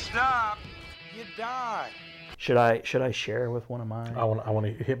 If you stop, you die. Should I share with one of mine? I want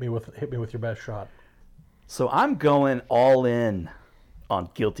to hit me with your best shot. So I'm going all in on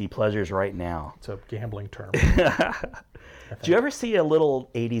guilty pleasures right now. It's a gambling term. Did you ever see a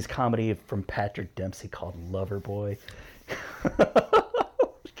little 80s comedy from Patrick Dempsey called Loverboy?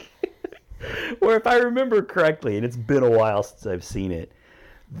 Or if I remember correctly, and it's been a while since I've seen it,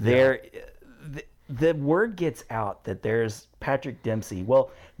 the word gets out that there's Patrick Dempsey. Well,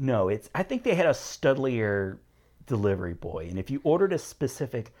 no, I think they had a Studlier delivery boy, and if you ordered a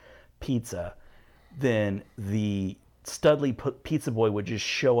specific pizza, then the Studley pizza boy would just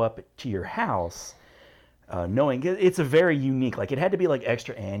show up to your house, knowing it's a very unique, like it had to be like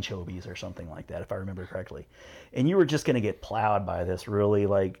extra anchovies or something like that, if I remember correctly, and you were just going to get plowed by this really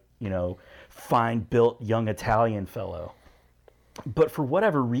fine built young Italian fellow. But for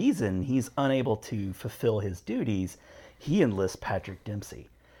whatever reason, he's unable to fulfill his duties. He enlists Patrick Dempsey.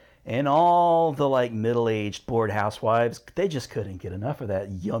 And all the like middle-aged bored housewives, they just couldn't get enough of that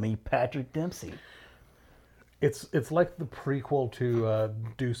yummy Patrick Dempsey. It's like the prequel to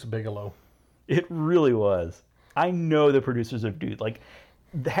Deuce Bigelow. It really was. I know the producers of Deuce. Like,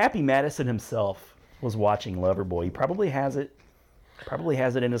 Happy Madison himself was watching Loverboy. He probably has it. Probably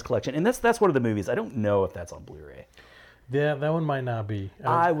has it in his collection. And that's one of the movies. I don't know if that's on Blu-ray. Yeah, that one might not be.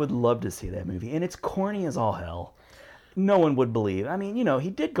 I would love to see that movie. And it's corny as all hell. No one would believe. I mean, he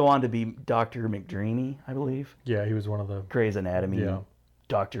did go on to be Dr. McDreamy, I believe. Yeah, he was one of the Grey's Anatomy,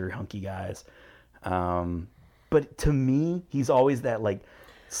 Dr. Hunky guys. But to me, he's always that, like,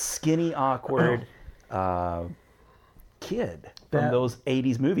 skinny, awkward kid from those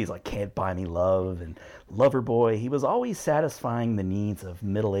 80s movies, like Can't Buy Me Love and Loverboy. He was always satisfying the needs of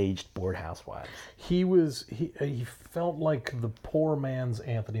middle-aged bored housewives. He felt like the poor man's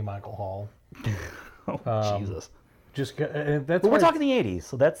Anthony Michael Hall. Jesus. That's But we're talking the 80s,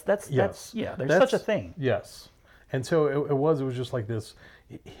 so that's there's such a thing. Yes. And so it was just like this.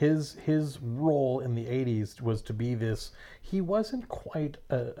 His role in the 80s was to be this. He wasn't quite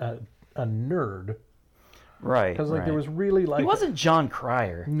a nerd. Right. Because there was really like. He wasn't John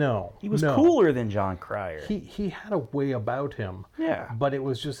Cryer. No. He was cooler than John Cryer. He had a way about him. Yeah. But it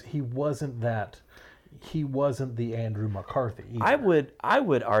was just he wasn't the Andrew McCarthy either. I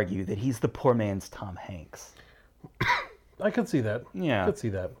would argue that he's the poor man's Tom Hanks. I could see that. Yeah. I could see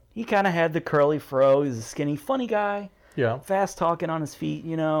that. He kind of had the curly fro. He was a skinny, funny guy. Yeah. Fast talking on his feet,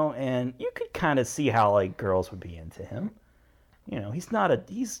 and you could kind of see how like girls would be into him. He's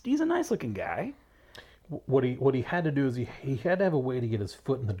a nice looking guy. What he had to do is he had to have a way to get his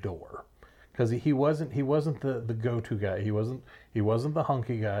foot in the door, because he wasn't the go-to guy. He wasn't the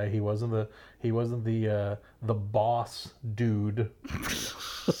hunky guy. He wasn't the boss dude,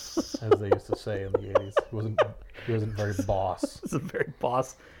 as they used to say in the 80s. He wasn't very boss. He was a very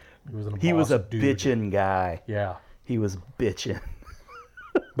boss. He was a dude. Bitchin' guy. Yeah. He was bitchin'.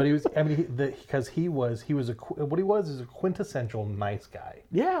 But he was, because he was a quintessential nice guy.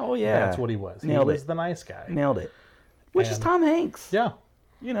 Yeah, oh yeah. That's what he was. Nailed he was the nice guy. Nailed it. Which is Tom Hanks. Yeah.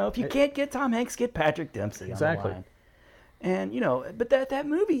 If you can't get Tom Hanks, get Patrick Dempsey. Exactly. On the line. And but that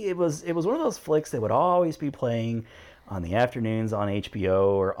movie, it was one of those flicks that would always be playing on the afternoons on HBO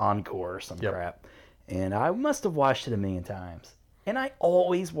or Encore or some crap. And I must have watched it a million times. And I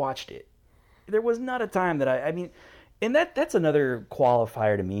always watched it. There was not a time that and that's another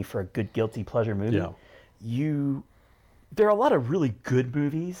qualifier to me for a good guilty pleasure movie. Yeah. There are a lot of really good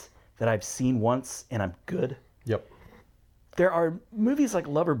movies that I've seen once and I'm good. Yep. There are movies like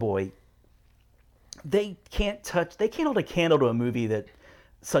Loverboy. They can't hold a candle to a movie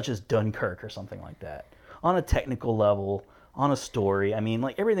such as Dunkirk or something like that. On a technical level, on a story. I mean,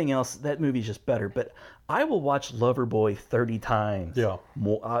 like everything else, that movie's just better. But I will watch Loverboy 30 times. Yeah.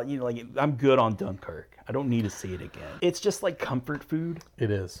 More, I'm good on Dunkirk. I don't need to see it again. It's just like comfort food.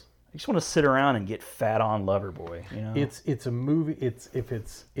 It is. I just want to sit around and get fat on Loverboy. It's a movie.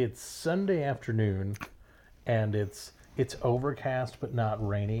 It's Sunday afternoon, and it's overcast but not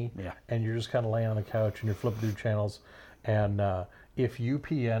rainy. Yeah. And you're just kind of laying on the couch and you're flipping through channels, and if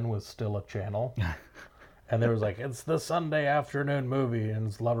UPN was still a channel. And there was like, it's the Sunday afternoon movie, and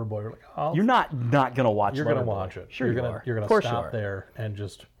it's Loverboy. You're like, oh, you're not gonna watch. You're gonna watch it. Sure, you're gonna stop there and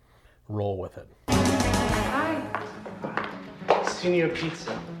just roll with it. Hi. Senior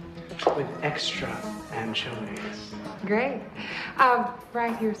pizza with extra anchovies. Great.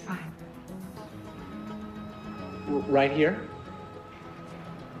 Right here's fine. Right here?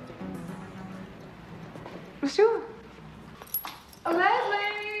 Sure.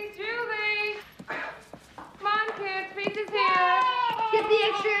 Leslie, Julie. Come on, kids, pizza's here. Get the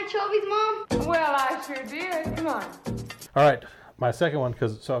extra anchovies, Mom? Well, I sure did. Come on. All right, my second one,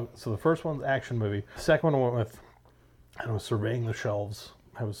 so the first one's action movie. The second one I went with, I was surveying the shelves.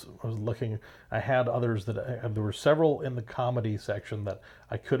 I was looking. I had others that there were several in the comedy section that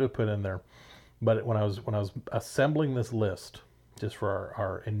I could have put in there, but when I was assembling this list just for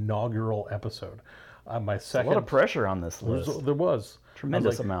our inaugural episode, my second. There's a lot of pressure on this list. There was.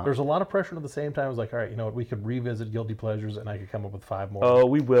 Tremendous amount. There's a lot of pressure, and at the same time, I was like, all right, we could revisit Guilty Pleasures, and I could come up with 5 more. Oh,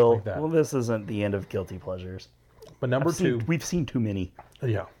 we will. Like that. Well, this isn't the end of Guilty Pleasures. But number 2... we've seen too many.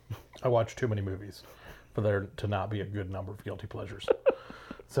 Yeah. I watch too many movies for there to not be a good number of Guilty Pleasures.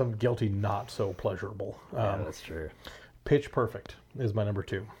 Some guilty, not so pleasurable. Yeah, that's true. Pitch Perfect is my number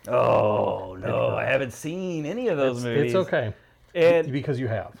 2. Oh, no. I haven't seen any of those movies. It's okay. And because you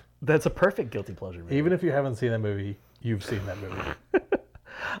have. That's a perfect Guilty Pleasure movie. Even if you haven't seen that movie, you've seen that movie.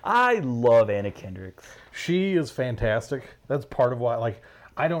 I love Anna Kendrick. She is fantastic. That's part of why, like,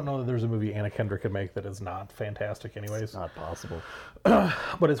 I don't know that there's a movie Anna Kendrick could make that is not fantastic anyways. It's not possible.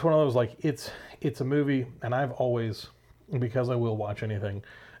 But it's one of those, like, it's a movie, and I've always, because I will watch anything,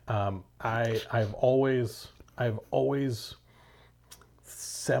 I've always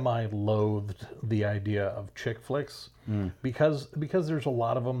semi-loathed the idea of chick flicks because there's a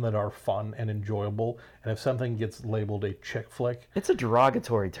lot of them that are fun and enjoyable, and if something gets labeled a chick flick, It's a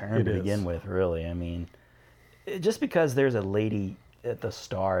derogatory term to is. begin with, really. I mean, just because there's a lady at the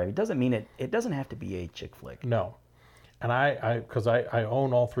star, it doesn't mean it doesn't have to be a chick flick. no. And because I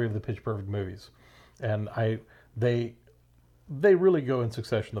own all 3 of the Pitch Perfect movies, and they really go in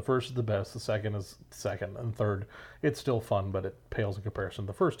succession. The first is the best, the second is second, and third, it's still fun, but it pales in comparison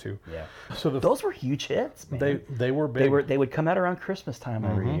to the first 2. Yeah. So Those were huge hits, man. they were big. They would come out around Christmas time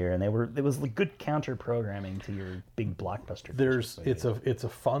every year, and it was like good counter programming to your big blockbuster. It's a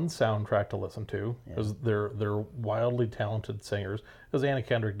fun soundtrack to listen to because they're wildly talented singers. Because Anna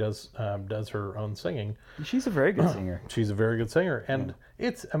Kendrick does her own singing. She's a very good singer. She's a very good singer, and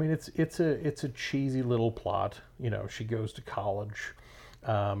it's a cheesy little plot. You know, she goes to college.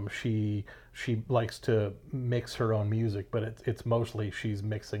 She likes to mix her own music, but it's mostly she's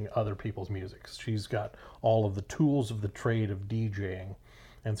mixing other people's music. She's got all of the tools of the trade of DJing,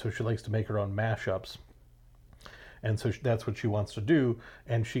 and so she likes to make her own mashups. And so that's what she wants to do,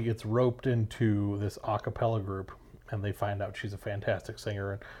 and she gets roped into this a cappella group, and they find out she's a fantastic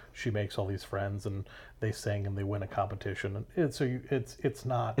singer, and she makes all these friends, and they sing, and they win a competition. And it's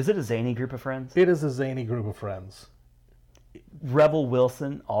not. Is it a zany group of friends? It is a zany group of friends. Rebel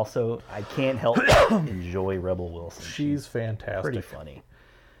Wilson also, I can't help but enjoy Rebel Wilson. She's fantastic. Pretty funny.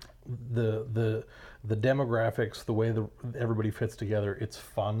 The demographics, the way everybody fits together, it's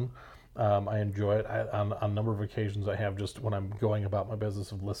fun. I enjoy it. On a number of occasions, I have just when I'm going about my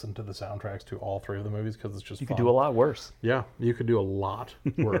business of listened to the soundtracks to all 3 of the movies because it's just You fun. could do a lot worse. Yeah, you could do a lot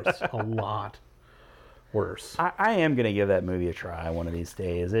worse. A lot worse. I am going to give that movie a try one of these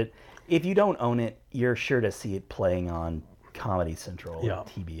days. If you don't own it, you're sure to see it playing on Comedy Central or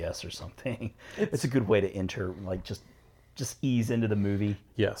TBS or something. It's a good way to enter, like just ease into the movie.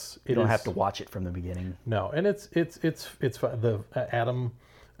 Yes, you don't have to watch it from the beginning. No, and it's fun. The Adam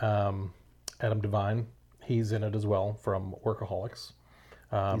Devine, he's in it as well from Workaholics.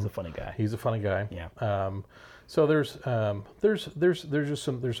 He's a funny guy. He's a funny guy. Yeah. So there's just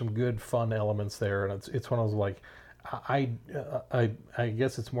some good fun elements there, and it's one of those like I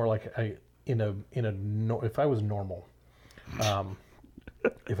guess it's more like if I was normal.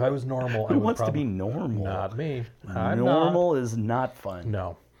 If I was normal, Who wants to be normal? Not me. Normal is not fun.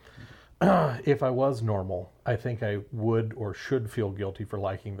 No. If I was normal, I think I would or should feel guilty for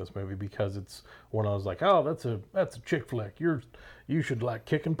liking this movie because it's one of those like, oh, that's a chick flick. You should like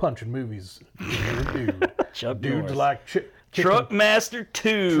kicking punching movies. You're a dude. Chuck Dudes Norris. like Truckmaster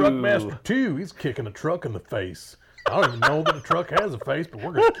 2. Truckmaster 2. He's kicking a truck in the face. I don't even know that a truck has a face, but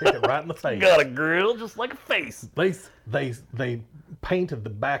we're gonna kick it right in the face. Got a grill just like a face. They painted the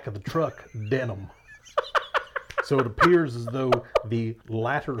back of the truck denim. So it appears as though the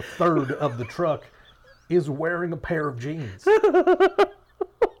latter third of the truck is wearing a pair of jeans. That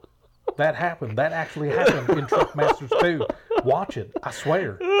happened. That actually happened in Truckmasters 2. Watch it. I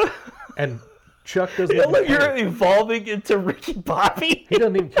swear. And Chuck doesn't even care. You're evolving into Ricky Bobby. He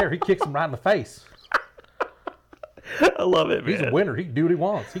doesn't even care. He kicks him right in the face. I love it, man. He's a winner. He can do what he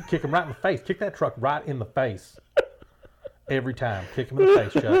wants. He can kick him right in the face. Kick that truck right in the face. Every time. Kick him in the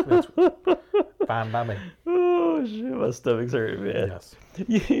face, Chuck. That's fine by me. Oh, shit. My stomach's hurting, man. Yes.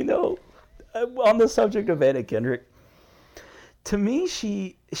 You know, on the subject of Anna Kendrick, to me,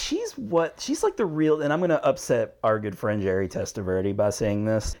 she's like the real, and I'm going to upset our good friend Jerry Testaverde by saying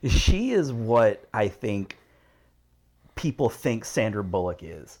this. She is what I think people think Sandra Bullock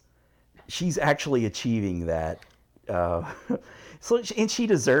is. She's actually achieving that. And she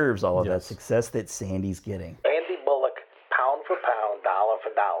deserves all of that success that Sandy's getting. Andy Bullock, pound for pound, dollar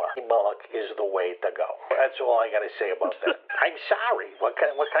for dollar. Andy Bullock is the way to go. That's all I got to say about that. I'm sorry. What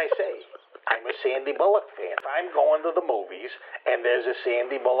can I say? I'm a Sandy Bullock fan. If I'm going to the movies and there's a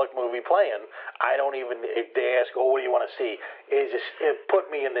Sandy Bullock movie playing, I don't even, if they ask, oh, what do you want to see? Put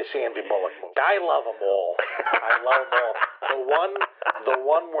me in the Sandy Bullock movie. I love them all. I love them all. The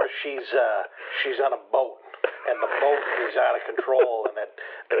one where she's on a boat. And the boat is out of control, and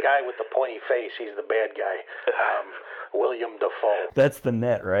the guy with the pointy face, he's the bad guy, William Dafoe. That's The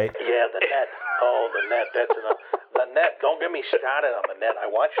Net, right? Yeah, The Net. Oh, The Net. That's enough. The Net. Don't get me started on The Net. I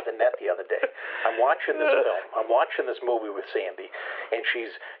watched The Net the other day. I'm watching this film. I'm watching this movie with Sandy, and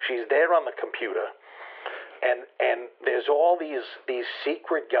she's there on the computer, and there's all these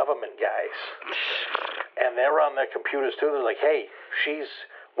secret government guys, and they're on their computers too. They're like, hey,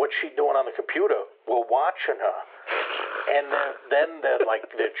 what's she doing on the computer? We're watching her. And then they're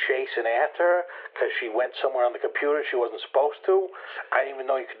chasing after her because she went somewhere on the computer she wasn't supposed to. I didn't even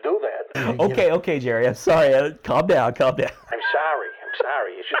know you could do that. Okay, Jerry. I'm sorry. Calm down. I'm sorry.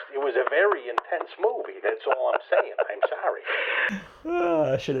 It was a very intense movie. That's all I'm saying. I'm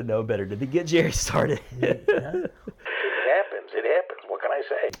sorry. I should have known better to get Jerry started. It happens. What can I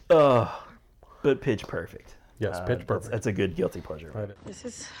say? But Pitch Perfect. Yes, Pitch Perfect. That's a good guilty pleasure. Right. This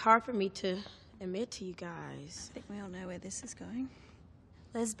is hard for me to admit to you guys. I think we all know where this is going.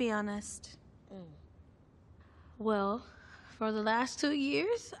 Let's be honest. Well, for the last 2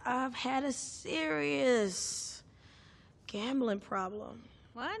 years, I've had a serious gambling problem.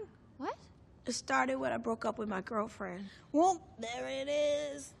 What? It started when I broke up with my girlfriend. Well, there it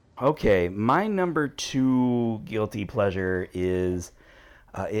is. Okay, my number 2 guilty pleasure is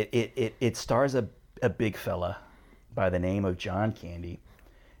it stars a big fella by the name of John Candy,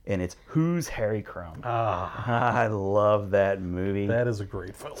 and it's Who's Harry Crumb? I love that movie. That is a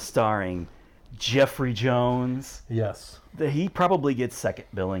great film. Starring Jeffrey Jones. Yes. He probably gets second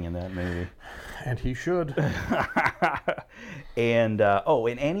billing in that movie. And he should. And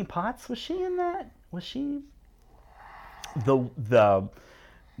and Annie Potts, was she in that? Was she the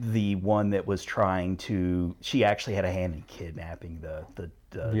one that was trying to? She actually had a hand in kidnapping the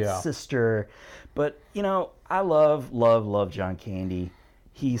sister. But I love John Candy.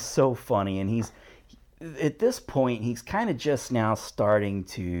 He's so funny, and he's at this point he's kind of just now starting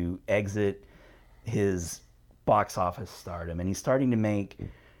to exit his box office stardom, and he's starting to make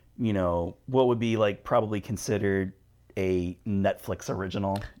what would be like probably considered a Netflix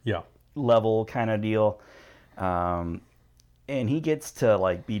original level kind of deal, and he gets to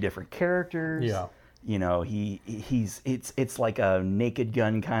like be different characters. It's like a Naked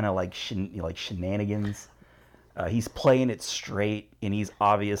Gun kind of like shenanigans. He's playing it straight, and he's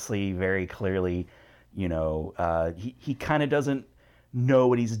obviously very clearly he kind of doesn't know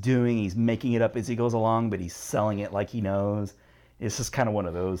what he's doing. He's making it up as he goes along, but he's selling it like he knows. It's just kind of one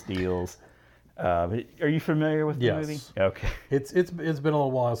of those deals. Are you familiar with the movie? Okay. It's been a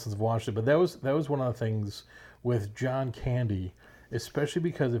little while since I've watched it, but that was one of the things with John Candy, especially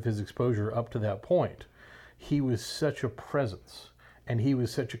because of his exposure up to that point. He was such a presence, and he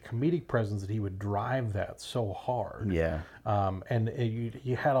was such a comedic presence that he would drive that so hard. Yeah. And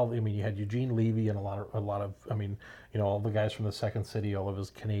you had you had Eugene Levy and a lot of all the guys from the Second City, all of his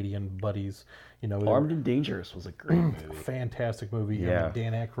Canadian buddies. Armed and Dangerous was a great movie. Fantastic movie. Yeah.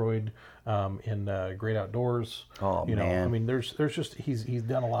 Dan Aykroyd in Great Outdoors. Oh, man. There's just he's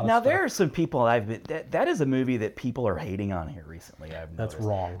done a lot of now stuff. there are some people that is a movie that people are hating on here recently. I've That's noticed.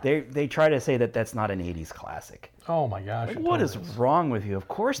 wrong. They try to say that's not an 80s classic. Oh my gosh. Like, what is wrong with you? Of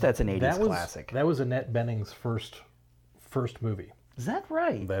course that's an 80s classic. That was Annette Bening's first movie. Is that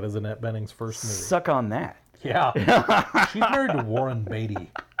right? That is Annette Bening's first movie. Suck on that. Yeah. She's married to Warren Beatty.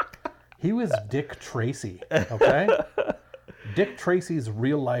 He was Dick Tracy, okay? Dick Tracy's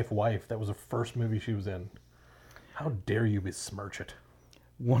real-life wife. That was the first movie she was in. How dare you besmirch it?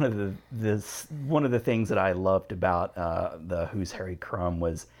 One of the things that I loved about the Who's Harry Crumb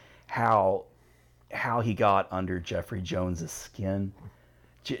was how he got under Jeffrey Jones's skin.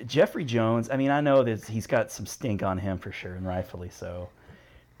 Jeffrey Jones, I know that he's got some stink on him for sure, and rightfully so,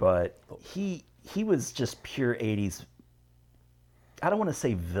 but he was just pure 80s, I don't want to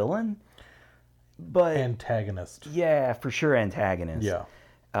say villain, but antagonist. Yeah, for sure, antagonist. Yeah.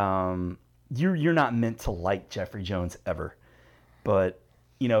 You're not meant to like Jeffrey Jones ever, but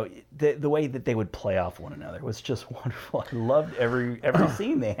the way that they would play off one another was just wonderful. I loved every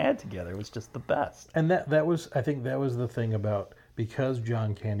scene they had together. It was just the best. And that was, I think that was the thing about, because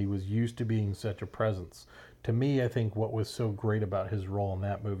John Candy was used to being such a presence. To me, I think what was so great about his role in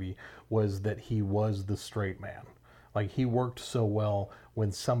that movie was that he was the straight man. Like, he worked so well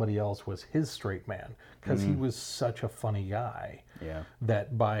when somebody else was his straight man, because he was such a funny guy. Yeah. That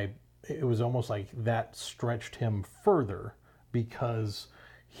it was almost like that stretched him further, because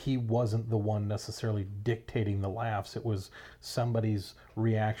he wasn't the one necessarily dictating the laughs. It was somebody's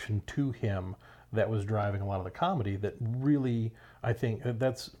reaction to him that was driving a lot of the comedy. That really, I think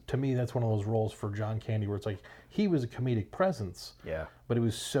that's one of those roles for John Candy where it's like he was a comedic presence. Yeah. But it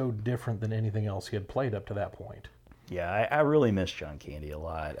was so different than anything else he had played up to that point. Yeah, I really miss John Candy a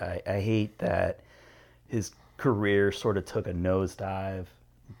lot. I hate that his career sort of took a nosedive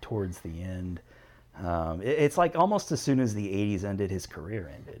towards the end. It's like almost as soon as the 80s ended, his career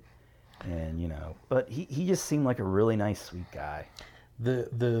ended. And, but he just seemed like a really nice, sweet guy.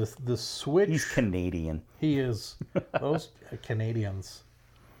 the switch. He's Canadian. He is. Those Canadians,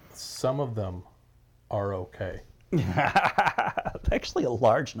 some of them are okay. Actually, a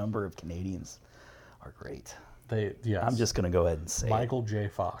large number of Canadians are great. Yes. I'm just going to go ahead and say Michael J.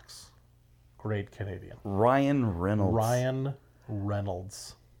 Fox, great Canadian. Ryan Reynolds. Ryan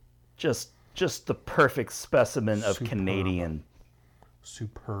Reynolds. Just the perfect specimen of Superb. Canadian.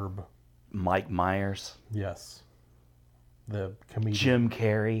 Superb. Mike Myers. Yes. The comedian. Jim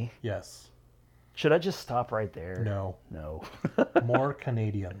Carrey. Yes. Should I just stop right there? No. No. More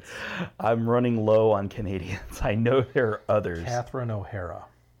Canadians. I'm running low on Canadians. I know there are others. Catherine O'Hara.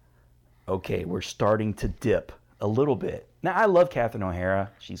 Okay, we're starting to dip a little bit. Now, I love Catherine O'Hara.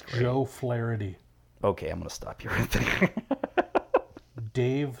 She's great. Joe Flaherty. Okay, I'm going to stop you right there.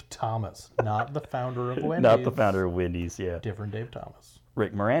 Dave Thomas. Not the founder of Wendy's. Not the founder of Wendy's, yeah. Different Dave Thomas.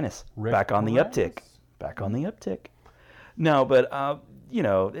 Rick Moranis. Rick Back on the uptick. Back on the uptick. No, but, you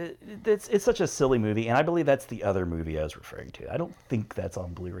know, it's such a silly movie, and I believe that's the other movie I was referring to. I don't think that's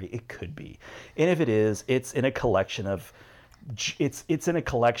on Blu-ray. It could be. And if it is, it's in a collection of... It's in a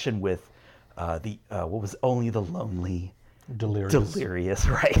collection with what was Only the Lonely... Delirious,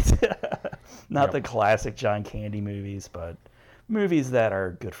 right? Not the classic John Candy movies, but movies that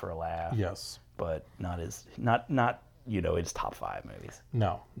are good for a laugh. Yes. But not you know, it's top 5 movies.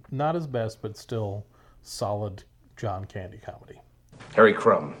 No, not his best, but still solid John Candy comedy. Harry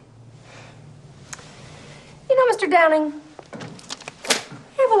Crumb. You know, Mr. Downing,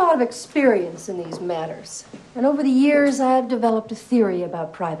 I have a lot of experience in these matters. And over the years, I've developed a theory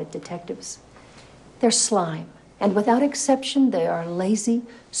about private detectives. They're slime. And without exception, they are lazy,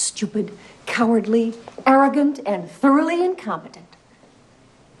 stupid, cowardly, arrogant, and thoroughly incompetent.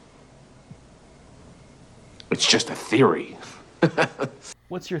 It's just a theory.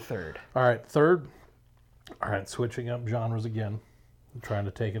 What's your third? All right, third. All right, switching up genres again. I'm trying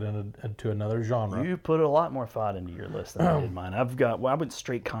to take it into another genre. You put a lot more thought into your list than I did mine. I went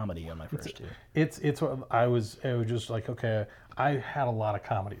straight comedy on my first two. It was just like, okay, I had a lot of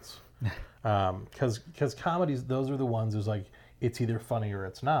comedies. Because comedies, those are the ones who's like, it's either funny or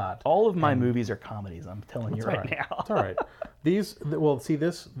it's not. All of my movies are comedies. I'm telling you right now. It's all right. This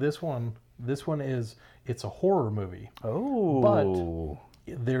one is, it's a horror movie. Oh. But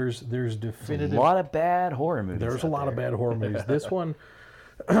there's definitive... a lot of bad horror movies. There's a lot of bad horror movies. This one,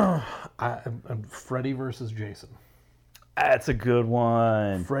 Freddy versus Jason. That's a good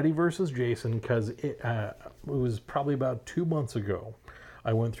one. Freddy versus Jason, because it was probably about 2 months ago.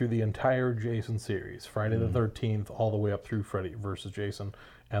 I went through the entire Jason series, Friday the 13th, all the way up through Freddy versus Jason,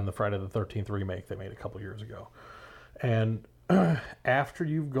 and the Friday the 13th remake they made a couple years ago. And after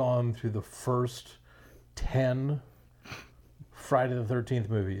you've gone through the first 10 Friday the 13th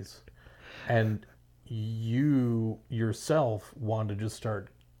movies, and you yourself want to just start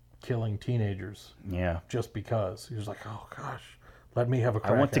killing teenagers, just because you're just like, oh gosh, let me have a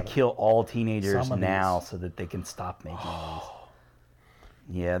crack. I want to kill all teenagers now these. so that they can stop making these.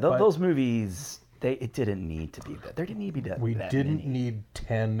 Yeah, those movies, it didn't need to be that. There didn't need to be that. We that didn't many. need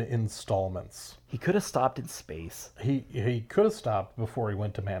 10 installments. He could have stopped in space. He could have stopped before he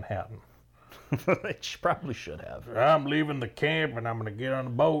went to Manhattan. Probably should have. I'm leaving the camp and I'm going to get on a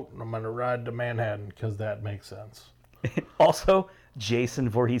boat and I'm going to ride to Manhattan, because that makes sense. Also, Jason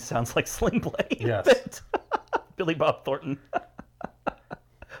Voorhees sounds like Sling Blade. Yes. Billy Bob Thornton.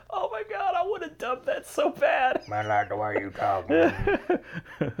 Oh my God, I would have dubbed that so bad. I like the way you talk, man.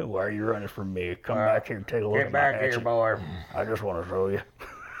 Why are you running from me? Come back here and take a look at my Get back here, boy. I just want to show you.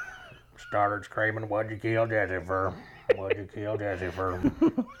 Started screaming, what'd you kill Jesse for? What'd you kill Jesse for?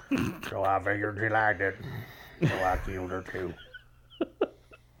 So I figured she liked it. So I killed her too.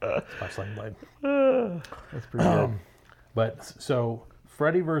 That's my Sling Blade. That's pretty good. But so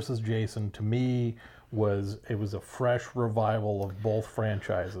Freddy versus Jason, to me, was a fresh revival of both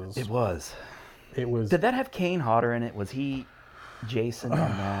franchises. It was. Did that have Kane Hodder in it? Was he Jason in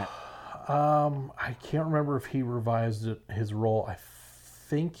that? I can't remember if he revised his role. I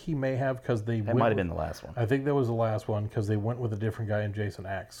think he may have, because that might have been the last one. I think that was the last one, because they went with a different guy in Jason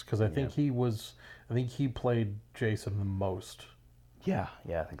X. Because I think he played Jason the most. Yeah,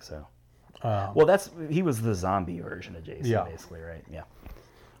 I think so. Well, he was the zombie version of Jason, basically, right? Yeah.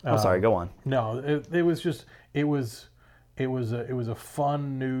 I'm sorry. Go on. No, it was a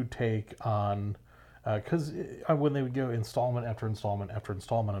fun new take on, because when they would go installment after installment after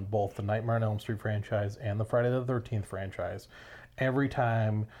installment on both the Nightmare on Elm Street franchise and the Friday the 13th franchise, every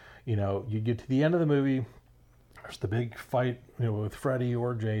time you get to the end of the movie, there's the big fight with Freddy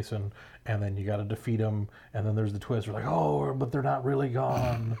or Jason, and then you got to defeat them, and then there's the twist. We're like, oh, but they're not really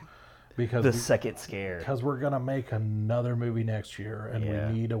gone. because the second scare. Because we're gonna make another movie next year, and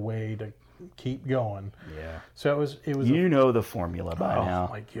we need a way to keep going. Yeah. So it was. You know the formula by now.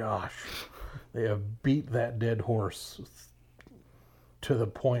 Oh my gosh, they have beat that dead horse to the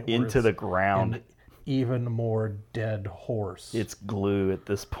point where into the ground. An even more dead horse. It's glue at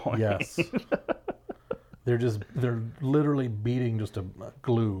this point. Yes. They're literally beating just a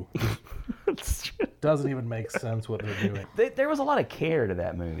glue. Doesn't even make sense what they're doing. There was a lot of care to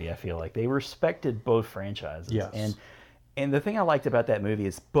that movie. I feel like they respected both franchises. Yes. And the thing I liked about that movie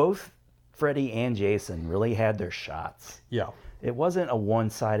is both Freddy and Jason really had their shots. Yeah. It wasn't a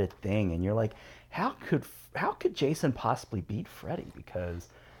one-sided thing, and you're like, how could Jason possibly beat Freddy? Because,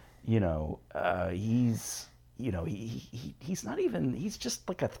 he's not even. He's just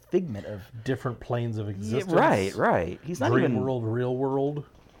like a figment of different planes of existence. Yeah, right. He's not Dream even world, real world.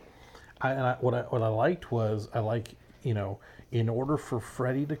 What I liked was in order for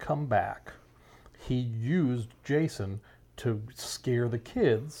Freddy to come back, he used Jason to scare the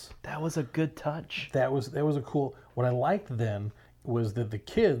kids. That was a good touch. That was a cool. What I liked then was that the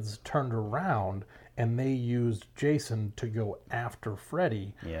kids turned around and they used Jason to go after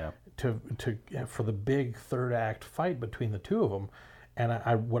Freddy. Yeah. For the big third act fight between the two of them, and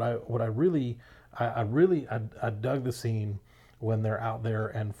I dug the scene when they're out there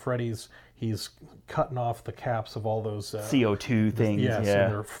and he's cutting off the caps of all those CO2 things. Yes,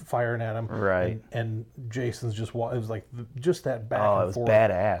 and they're firing at him. Right. And Jason's just it was like just that back and forth. Oh, it was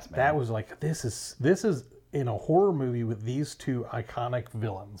badass, man. That was like this is in a horror movie with these two iconic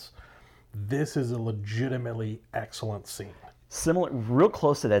villains. This is a legitimately excellent scene. Similar, real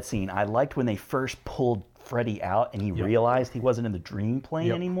close to that scene. I liked when they first pulled Freddy out and he realized he wasn't in the dream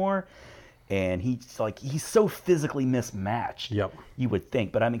plane anymore, and he's so physically mismatched. Yep. You would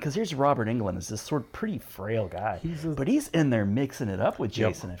think, but I mean, because here's Robert Englund, is this sort of pretty frail guy, but he's in there mixing it up with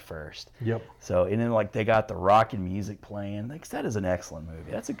Jason at first. Yep. So and then they got the rockin' music playing. That is an excellent movie.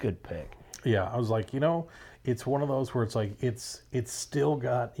 That's a good pick. Yeah, I was like, it's one of those where it's like it's still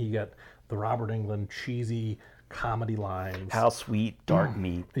got you got the Robert Englund cheesy comedy lines. How sweet, dark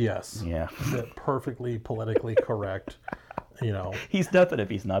meat. Yes. Yeah. That perfectly politically correct. He's nothing if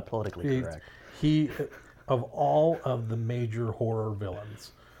he's not politically correct. He, of all of the major horror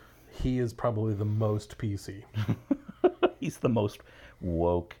villains, he is probably the most PC. He's the most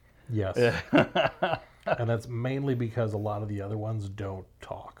woke. Yes. And that's mainly because a lot of the other ones don't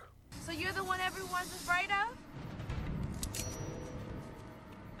talk. So you're the one everyone's afraid of?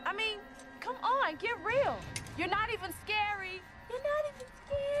 I mean, come on, get real. You're not even scary. You're not even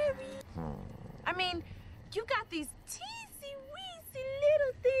scary. I mean, you got these teensy-weensy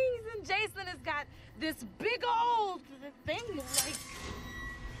little things, and Jason has got this big old thing, like...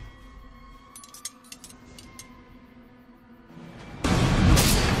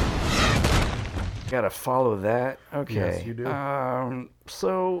 Gotta follow that. Okay. Yes, you do.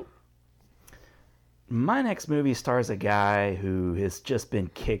 So, my next movie stars a guy who has just been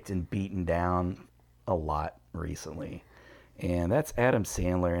kicked and beaten down a lot recently. And that's Adam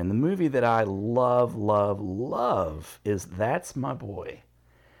Sandler. And the movie that I love is That's My Boy.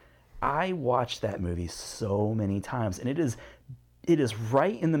 I watched that movie so many times, and it is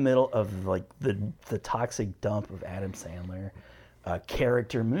right in the middle of the toxic dump of Adam Sandler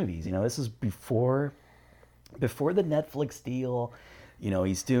character movies. This is before the Netflix deal.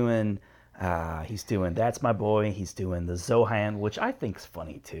 He's doing That's My Boy. He's doing the Zohan, which I think is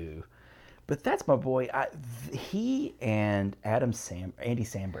funny too. But That's My Boy. He and Andy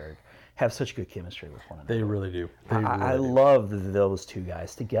Samberg have such good chemistry with one another. They really do. I love those two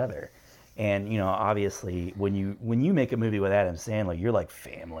guys together. And obviously, when you make a movie with Adam Sandler, you're like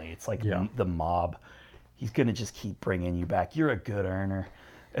family. It's like the mob. He's gonna just keep bringing you back. You're a good earner.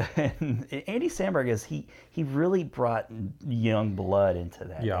 And Andy Samberg he really brought young blood into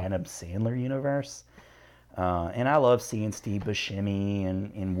that Adam Sandler universe. And I love seeing Steve Buscemi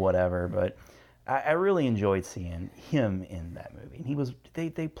and whatever, but I really enjoyed seeing him in that movie. And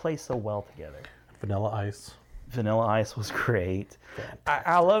they play so well together. Vanilla Ice. Vanilla Ice was great.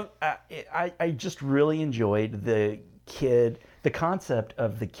 I just really enjoyed the concept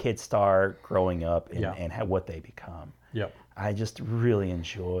of the kid star growing up and what they become. Yep. I just really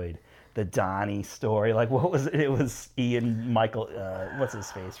enjoyed the Donnie story. Like, what was it? It was Ian Michael, what's his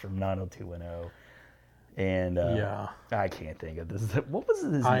face from 90210. And I can't think of this. What was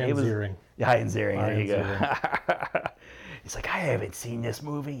his name? Ian Ziering. Ian Ziering. There you go. He's like, I haven't seen this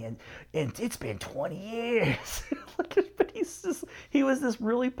movie and it's been 20 years. But he was this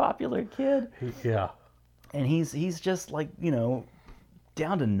really popular kid. Yeah. And he's just like,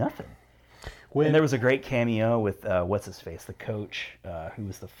 down to nothing. And there was a great cameo with what's his face, the coach, who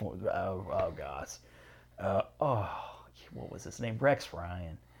was the what was his name? Rex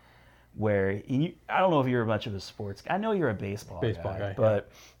Ryan. Where I don't know if you're much of a sports guy. I know you're a baseball guy, but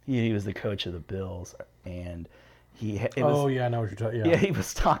he was the coach of the Bills, and I know what you're talking. Yeah, he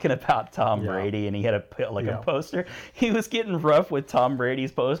was talking about Tom Brady, and he had a poster. He was getting rough with Tom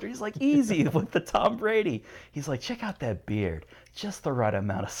Brady's poster. He's like, easy with the Tom Brady. He's like, check out that beard, just the right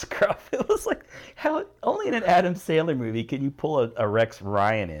amount of scruff. It was like, how only in an Adam Sandler movie can you pull a Rex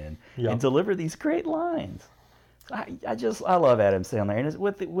Ryan in and deliver these great lines. I love Adam Sandler, and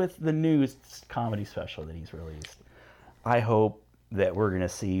with the new comedy special that he's released, I hope that we're going to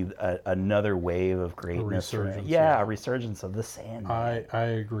see another wave of greatness. A resurgence of the Sandman. I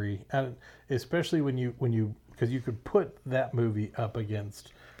agree, and especially when you because you could put that movie up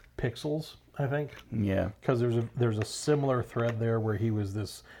against Pixels, I think. Yeah. Because there's a similar thread there where he was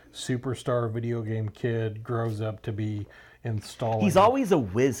this superstar video game kid, grows up to be installing. He's always a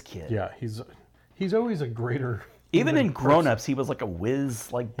whiz kid. Yeah, he's always a greater. Even in Grown Ups, he was like a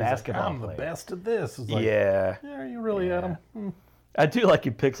whiz basketball player. I'm the best at this. It's like, yeah, you really Adam. I do like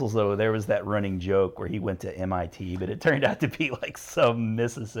in Pixels, though, there was that running joke where he went to MIT, but it turned out to be like some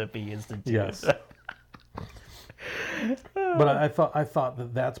Mississippi institute. Yes. But I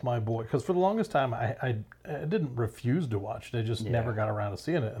thought that's my boy, because for the longest time I didn't refuse to watch it. I just never got around to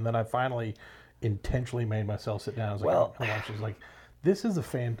seeing it, and then I finally intentionally made myself sit down. I was like, I'm gonna watch this. Like, this is a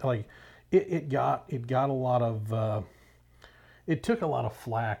fan. Like, it got a lot of. It took a lot of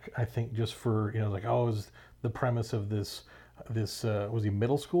flack, I think, just for like, oh, it was the premise of this was he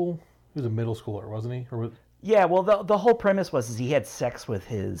middle school? He was a middle schooler, wasn't he? Yeah, well, the whole premise was he had sex with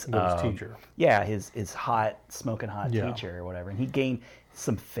his teacher. Yeah, his smoking hot teacher or whatever, and he gained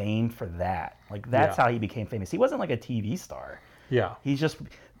some fame for that. Like, that's how he became famous. He wasn't like a TV star. Yeah. He's just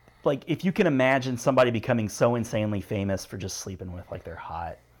like, if you can imagine somebody becoming so insanely famous for just sleeping with like their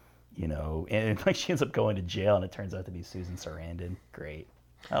hot, and like she ends up going to jail, and it turns out to be Susan Sarandon. Great,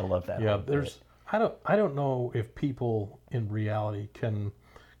 I love that. Yeah, I don't know if people in reality can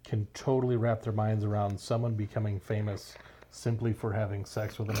totally wrap their minds around someone becoming famous simply for having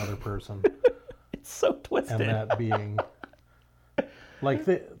sex with another person. It's so twisted. And that being like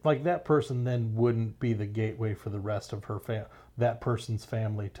that person then wouldn't be the gateway for the rest of that person's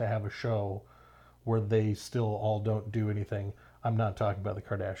family to have a show where they still all don't do anything. I'm not talking about the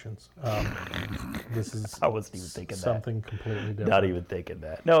Kardashians. This is I wasn't even thinking something completely different. Not even thinking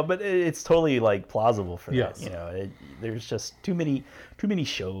that. No, but it's totally like plausible for yes. that. There's just too many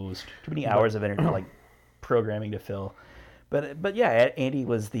shows, too many hours of like programming to fill. But yeah, Andy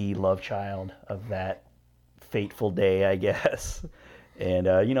was the love child of that fateful day, I guess. And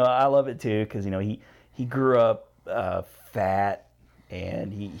I love it too because he grew up fat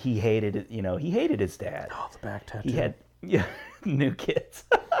and he hated it. He hated his dad. Oh, the back tattoo. He had new kids.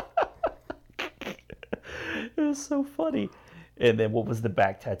 It was so funny. And then what was the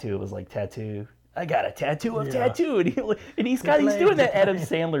back tattoo? It was like tattoo. I got a tattoo of tattoo, and he's doing that Adam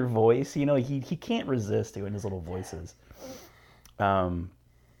Sandler voice. He can't resist doing his little voices. But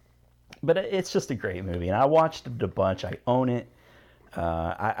it's just a great movie, and I watched it a bunch. I own it.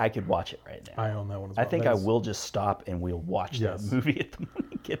 I could watch it right now. I own that one as well. I think I will just stop and we'll watch that movie at the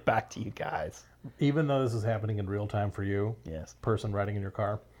moment. Get back to you guys. Even though this is happening in real time for you, yes, person riding in your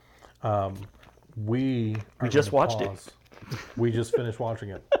car, we just watched it. We just finished watching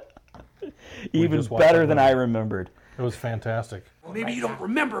it. Even better than I remembered. It was fantastic. Well, maybe you don't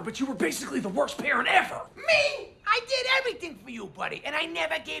remember, but you were basically the worst parent ever. Me? I did everything for you, buddy, and I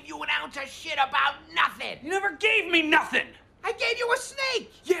never gave you an ounce of shit about nothing. You never gave me nothing. I gave you a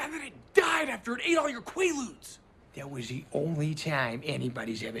snake. Yeah, and then it died after it ate all your Quaaludes. That was the only time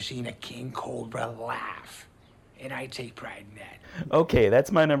anybody's ever seen a king cobra laugh. And I take pride in that. Okay,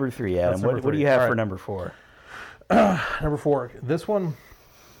 that's my number 3, Adam. What do you have for number 4? Number 4. This one,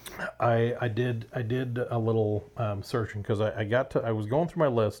 I did a little searching because I was going through my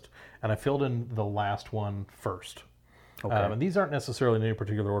list and I filled in the last one first. Okay. And these aren't necessarily in any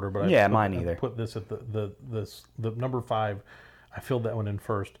particular order, but mine either. I put this at the number 5. I filled that one in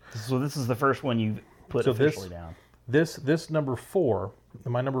first. So this is the first one you put officially down. This number 4,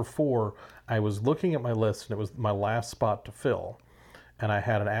 my number 4, I was looking at my list and it was my last spot to fill. And I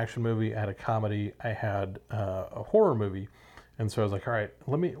had an action movie, I had a comedy, I had a horror movie. And so I was like, all right,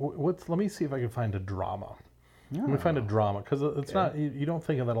 let me see if I can find a drama. Let me find a drama, because it's not, you don't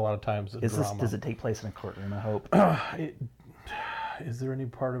think of that a lot of times. Does it take place in a courtroom, I hope? Is there any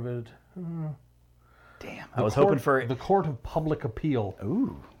part of it? Damn, I was hoping for the Court of Public Appeal.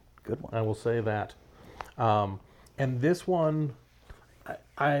 Ooh, good one. I will say that. And this one,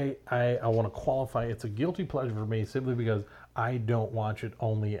 I want to qualify. It's a guilty pleasure for me simply because I don't watch it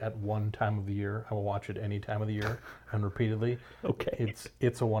only at one time of the year. I will watch it any time of the year and repeatedly. Okay.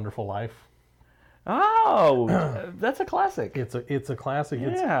 It's a Wonderful Life. Oh, that's a classic. It's a classic.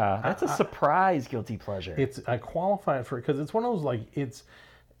 Yeah, that's a surprise guilty pleasure. I qualify it for because it's one of those like it's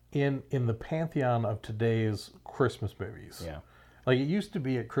in the pantheon of today's Christmas movies. Yeah. Like it used to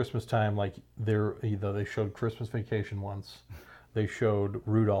be at Christmas time, like they showed Christmas Vacation once, they showed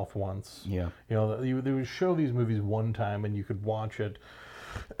Rudolph once. Yeah. You know, they would show these movies one time and you could watch it.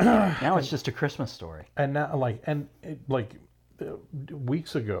 Now it's just a Christmas story. And now,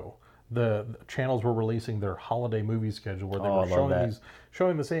 weeks ago, the channels were releasing their holiday movie schedule where they were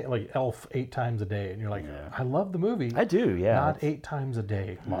showing the same like Elf 8 times a day, and you're like, I love the movie. I do, yeah. Not 8 times a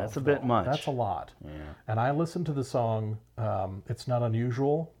day. That's a bit much. That's a lot. Yeah. And I listened to the song "It's Not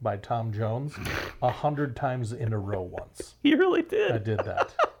Unusual" by Tom Jones 100 times in a row once. You really did. I did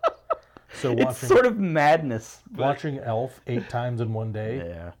that. So it's sort of madness. Watching Elf 8 times in one day.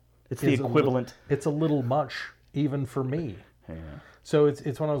 Yeah. It's the equivalent. It's a little much even for me. Yeah. So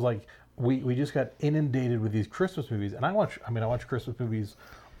it's when I was like, we just got inundated with these Christmas movies, and I watch Christmas movies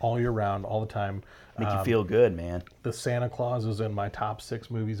all year round, all the time. Make you feel good, man. The Santa Claus is in my top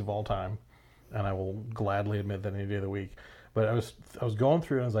 6 movies of all time, and I will gladly admit that any day of the week. But I was going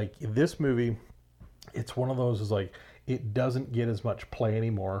through and I was like, this movie, it's one of those is like it doesn't get as much play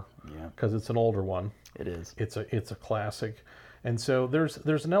anymore. Yeah. Because it's an older one. It is. It's a classic. And so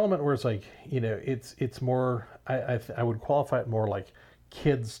there's an element where it's like, you know, it's more I would qualify it more like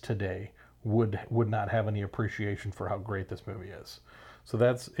kids today would not have any appreciation for how great this movie is. So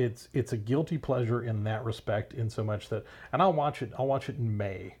it's a guilty pleasure in that respect, in so much that, and I'll watch it in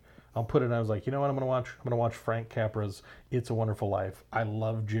May. I'll put it and I was like, you know what I'm going to watch Frank Capra's It's a Wonderful Life. I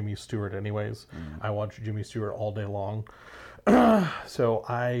love Jimmy Stewart anyways. I watch Jimmy Stewart all day long. So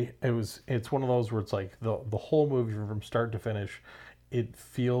it's one of those where it's like the whole movie from start to finish, it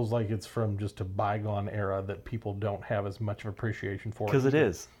feels like it's from just a bygone era that people don't have as much of appreciation for. Because it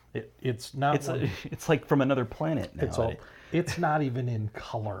is. It's not. It's like from another planet now. It's not even in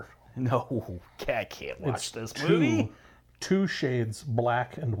color. No, I can't watch this movie. Two shades,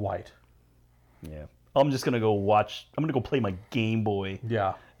 black and white. Yeah. I'm just going to go watch. I'm going to go play my Game Boy.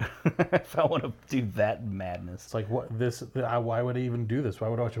 Yeah. If I want to do that madness. It's like, why would I even do this? Why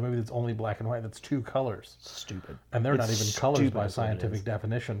would I watch a movie that's only black and white? That's 2 colors. Stupid. And they're not even colors by scientific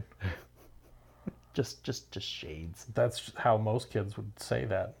definition. Just shades. That's how most kids would say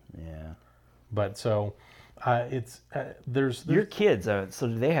that. Yeah. But so, there's your kids. So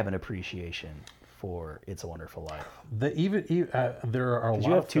do they have an appreciation for It's a Wonderful Life? There are a lot. You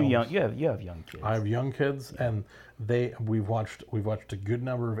have of two films. young. You have young kids. I have young kids, and we've watched a good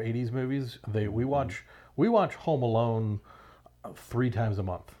number of '80s movies. We watch Home Alone 3 times a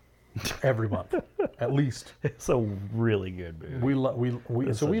month, every month, at least. It's a really good movie.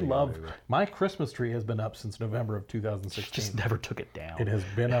 We love. My Christmas tree has been up since November of 2016. Just never took it down. It has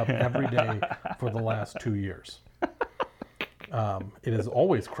been up every day for the last 2 years. It is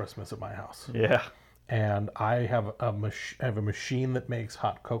always Christmas at my house. Yeah. And I have a machine that makes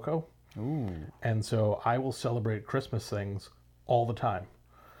hot cocoa. Ooh. And so I will celebrate Christmas things all the time.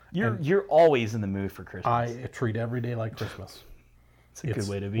 You're always in the mood for Christmas. I treat every day like Christmas. It's a good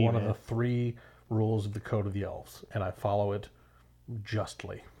way to be. One of the 3 rules of the Code of the Elves, and I follow it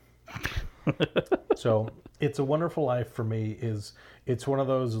justly. So, It's a Wonderful Life for me it's one of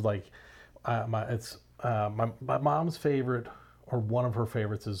those like my mom's favorite, or one of her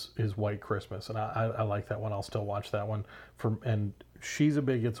favorites, is White Christmas, and I like that one. I'll still watch that one. And she's a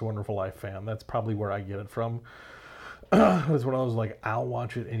big It's a Wonderful Life fan. That's probably where I get it from. It's one of those like I'll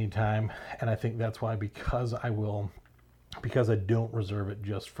watch it anytime, and I think that's why because I don't reserve it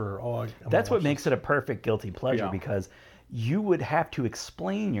just for That's what makes it a perfect guilty pleasure, because you would have to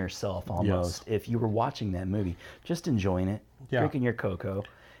explain yourself almost if you were watching that movie, just enjoying it, drinking your cocoa,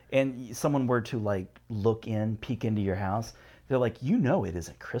 and someone were to like peek into your house. They're like, it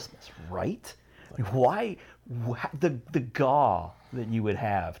isn't Christmas, right? Why? The gall that you would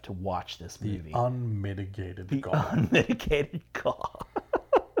have to watch this movie. Unmitigated gall. Unmitigated gall.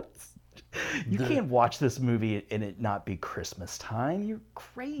 You can't watch this movie and it not be Christmas time. You're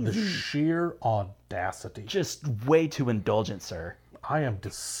crazy. The sheer audacity. Just way too indulgent, sir. I am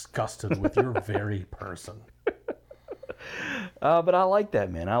disgusted with your very person. But I like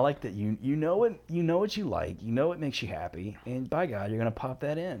that, man. I like that you know what you like. You know what makes you happy, and by God, you're gonna pop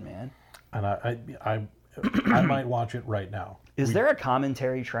that in, man. And I might watch it right now. Is there a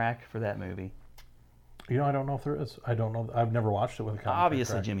commentary track for that movie? You know, I don't know if there is. I don't know. I've never watched it with a commentary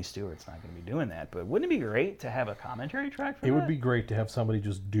Obviously, track. Jimmy Stewart's not going to be doing that, but wouldn't it be great to have a commentary track for It that? would be great to have somebody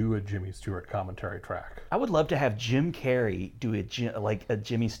just do a Jimmy Stewart commentary track. I would love to have Jim Carrey do a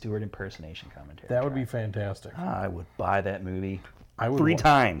Jimmy Stewart impersonation commentary. That would be fantastic. I would buy that movie I would 3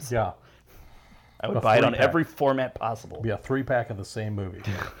 times. Yeah. I would buy it on every format possible. Yeah, 3-pack of the same movie.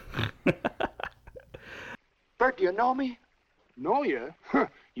 Bert, do you know me? Know you?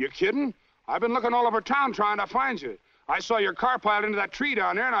 You kidding? I've been looking all over town trying to find you. I saw your car piled into that tree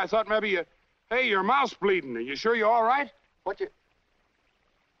down there, and I thought maybe you... Hey, your mouth's bleeding. Are you sure you're all right? What you...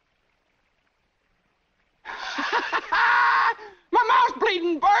 My mouth's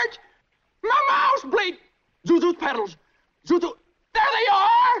bleeding, Bert! My mouth's bleeding! Zuzu's pedals! Zuzu... There they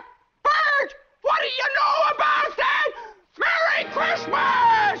are! Bert! What do you know about that? Merry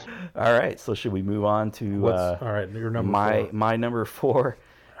Christmas! All right, so should we move on to all right, your number my 4. my number 4?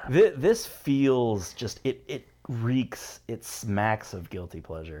 This feels just it reeks, it smacks of guilty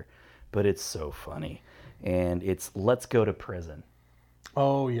pleasure, but it's so funny, and it's Let's Go to Prison.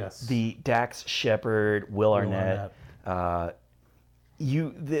 Oh yes, the Dax Shepard, Will Arnett. That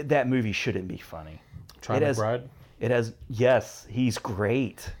movie shouldn't be funny. Troy McBride? It has yes, he's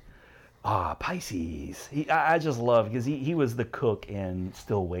great. Pisces. I just love because he was the cook in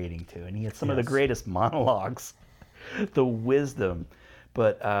Still Waiting to, and he had some of the greatest monologues, the wisdom.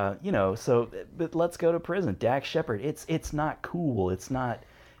 But but Let's Go to Prison. Dax Shepard. It's not cool. It's not.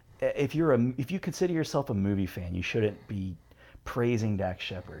 If you consider yourself a movie fan, you shouldn't be praising Dax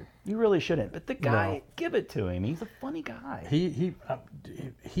Shepard. You really shouldn't. But the guy, give it to him. He's a funny guy. He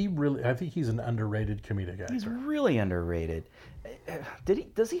really. I think he's an underrated comedic actor. He's really underrated.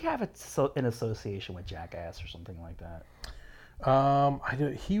 Does he have an association with Jackass or something like that?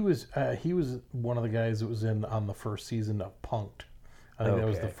 He was one of the guys that was on the first season of Punk'd. I think that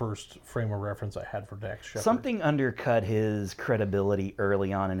was the first frame of reference I had for Dax Shepard. Something undercut his credibility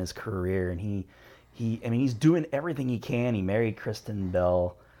early on in his career, and he's doing everything he can. He married Kristen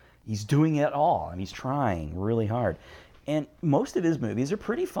Bell. He's doing it all, and he's trying really hard. And most of his movies are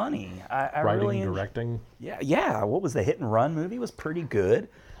pretty funny. Writing, directing. Yeah. What was the Hit and Run movie? Was pretty good.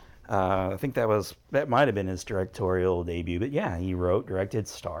 I think that might have been his directorial debut. But yeah, he wrote, directed,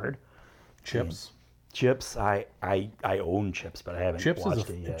 starred. Chips. And Chips. I own Chips, but I haven't watched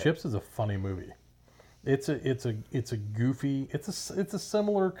it yet. Chips is a funny movie. It's a goofy. It's a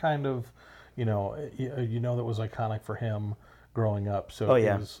similar kind of, that was iconic for him growing up. So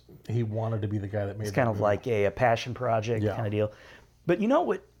he wanted to be the guy that made. It's kind of like a passion project kind of deal. But you know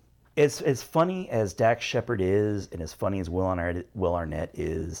what? As funny as Dax Shepard is, and as funny as Will Arnett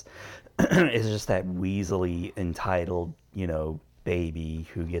is just that weaselly entitled, baby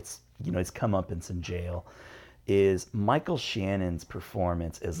who gets, his comeuppance in jail. Is Michael Shannon's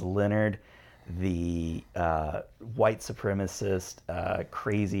performance as Leonard, the white supremacist,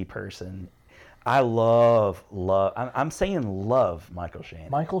 crazy person. I love. I'm saying love Michael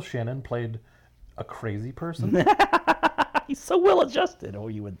Shannon. Michael Shannon played a crazy person. He's so well adjusted, or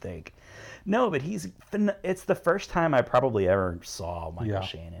you would think. No, but it's the first time I probably ever saw Michael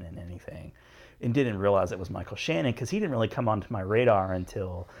Shannon in anything, and didn't realize it was Michael Shannon because he didn't really come onto my radar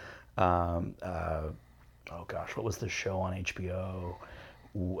until, what was the show on HBO?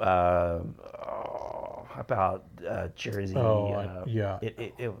 About Jersey.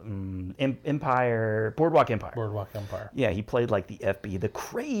 Empire, Boardwalk Empire. Boardwalk Empire. Yeah, he played like the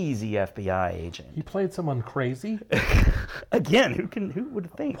crazy FBI agent. He played someone crazy? Again, who would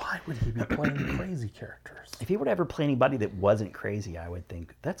think? Why would he be playing crazy characters? If he would ever play anybody that wasn't crazy, I would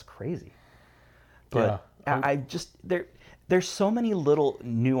think that's crazy. But there's so many little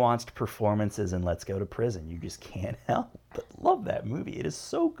nuanced performances in Let's Go to Prison. You just can't help but love that movie. It is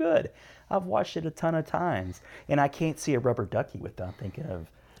so good. I've watched it a ton of times, and I can't see a rubber ducky without thinking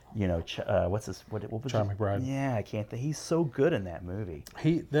of, what's this? What was Troy McBride. Yeah, I can't think. He's so good in that movie.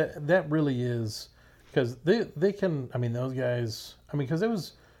 That really is, because they can. I mean, those guys. I mean, because that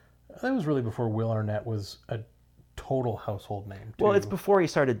was really before Will Arnett was a total household name. Well, it's before he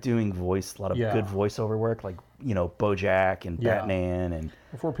started doing a lot of good voiceover work, like BoJack and Batman, and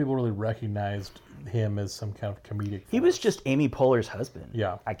before people really recognized him as some kind of comedic. He was just Amy Poehler's husband.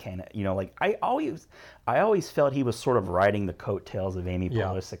 Yeah, I can't. I always felt he was sort of riding the coattails of Amy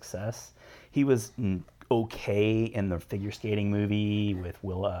Poehler's success. He was okay in the figure skating movie with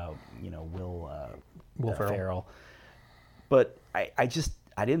Will Ferrell, but I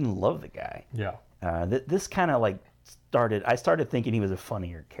didn't love the guy. Yeah. This kind of I started thinking he was a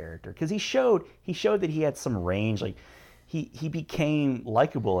funnier character because he showed that he had some range. Like he became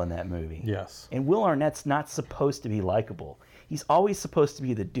likable in that movie. Yes. And Will Arnett's not supposed to be likable. He's always supposed to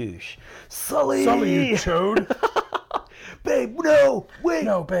be the douche. Sully! Sully, you chode! Babe, no! Wait!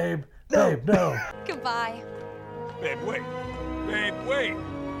 No, babe. No. Babe, no. Goodbye. Babe, wait. Babe, wait.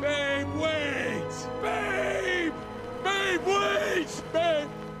 Babe, wait. Babe! Babe, wait! Babe!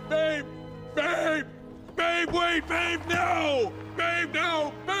 Babe! Babe! Babe, wait! Babe, no! Babe,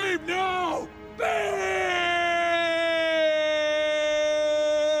 no! Babe, no! Babe!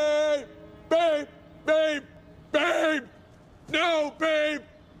 Babe! Babe! Babe! No, babe!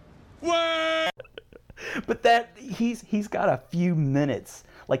 Wait! But that he's got a few minutes.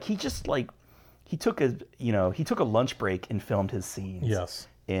 Like he took a lunch break and filmed his scenes. Yes.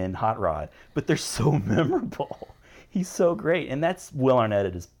 In Hot Rod, but they're so memorable. He's so great, and that's Will Arnett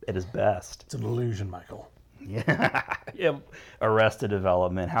at his best. It's an illusion, Michael. Yeah. Arrested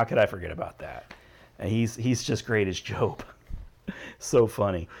Development. How could I forget about that? And he's just great as Job. So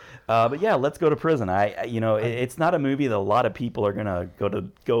funny. But yeah, Let's Go to Prison. It's not a movie that a lot of people are gonna go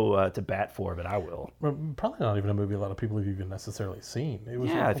to bat for, but I will. Probably not even a movie a lot of people have even necessarily seen. It was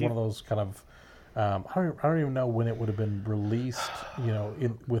one of those kind of. I don't even know when it would have been released.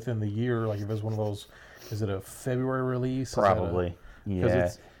 Within the year. Like if it was one of those. Is it a February release? Probably.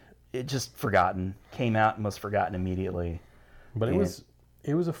 Yeah. It just forgotten. Came out and was forgotten immediately. But it was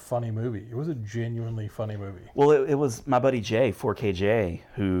a funny movie. It was a genuinely funny movie. Well, it was my buddy Jay, 4KJ,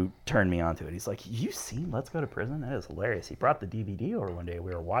 who turned me onto it. He's like, "You seen Let's Go to Prison? That is hilarious." He brought the DVD over one day.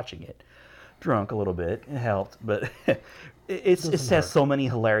 We were watching it, drunk a little bit. It helped, but it has so many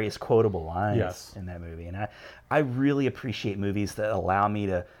hilarious quotable lines in that movie, and I really appreciate movies that allow me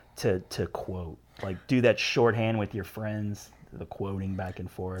to quote, like do that shorthand with your friends, the quoting back and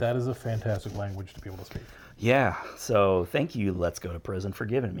forth. That is a fantastic language to be able to speak. Yeah, so thank you, Let's Go to Prison, for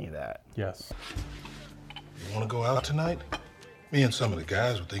giving me that. Yes. You want to go out tonight? Me and some of the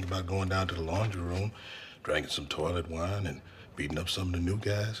guys were thinking about going down to the laundry room, drinking some toilet wine, and beating up some of the new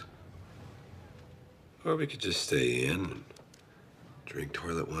guys. Or we could just stay in and drink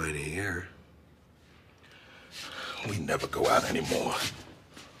toilet wine here. We never go out anymore.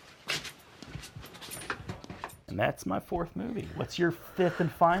 And that's my fourth movie. What's your fifth and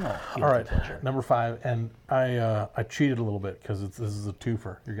final? All right, number 5, and I cheated a little bit because this is a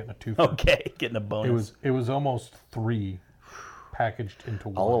twofer. You're getting a twofer. Okay, getting a bonus. It was almost 3 packaged into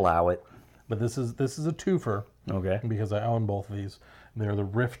one. I'll allow it. But this is a twofer. Okay. Because I own both of these. They're the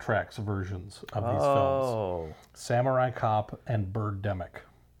Riff Tracks versions of these films. Samurai Cop and Birdemic.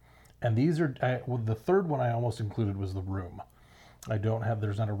 And these are the third one I almost included was The Room.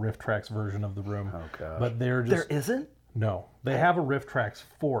 There's not a Riff Tracks version of The Room. Oh, gosh. But they're just... There isn't? No. They have a Riff Tracks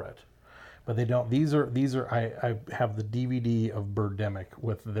for it. But they don't... These are I have the DVD of Birdemic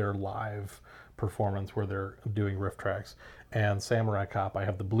with their live performance where they're doing Riff Tracks. And Samurai Cop, I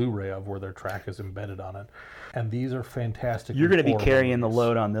have the Blu-ray of where their track is embedded on it. And these are fantastic. You're going to be carrying the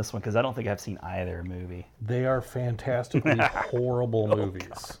load on this one because I don't think I've seen either movie. They are fantastically horrible movies.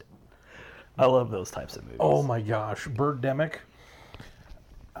 God. I love those types of movies. Oh my gosh. Birdemic,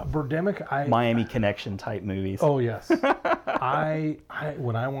 Miami Connection type movies. Oh yes. I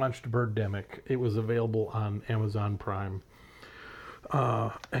when I watched Birdemic, it was available on Amazon Prime,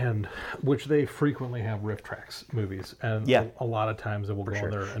 and which they frequently have Riff Tracks movies, and a lot of times they will go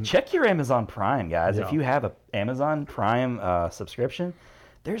there and check your Amazon Prime, guys. If you have an Amazon Prime subscription,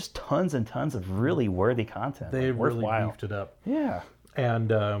 there's tons and tons of really worthy content. They've really worthwhile. beefed it up. Yeah.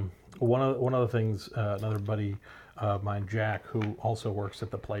 And one of the things, another buddy of mine, Jack, who also works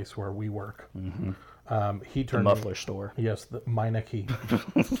at the place where we work, he turned the muffler store. Yes, the Meineke.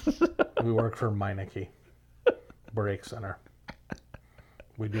 We work for Meineke Brake Center.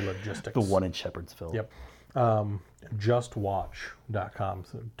 We do logistics. The one in Shepherdsville. Yep. JustWatch.com.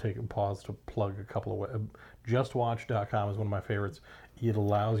 So take a pause to plug a couple of. JustWatch.com is one of my favorites. It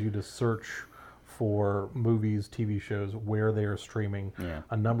allows you to search for movies, TV shows, where they are streaming. Yeah.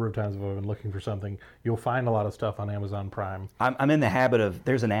 A number of times if I've been looking for something, you'll find a lot of stuff on Amazon Prime. I'm in the habit of,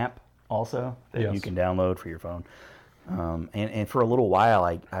 there's an app also that Yes. you can download for your phone. And for a little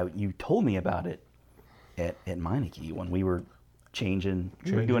while, you told me about it at Meineke when we were changing,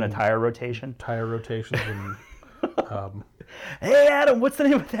 doing a tire rotation. Tire rotations and... Hey, Adam, what's the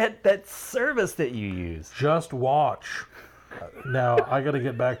name of that service that you use? Just Watch. Now, I got to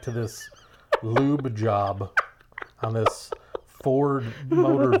get back to this lube job on this Ford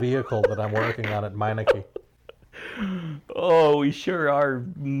motor vehicle that I'm working on at Meineke. Oh, we sure are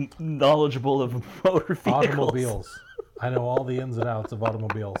knowledgeable of motor vehicles. Automobiles. I know all the ins and outs of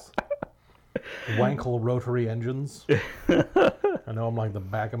automobiles. Wankel rotary engines. I know them like the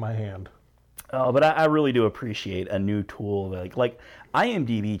back of my hand. Oh, but I really do appreciate a new tool. Like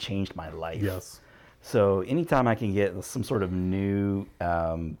IMDb changed my life. Yes. So anytime I can get some sort of new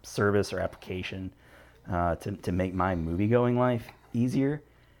service or application to make my movie-going life easier,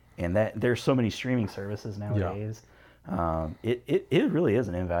 and that there's so many streaming services nowadays, it really is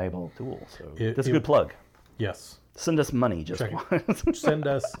an invaluable tool. So that's a good plug. Yes. Send us money, just send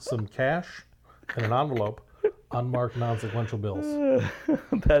us some cash in an envelope, unmarked, non-sequential bills.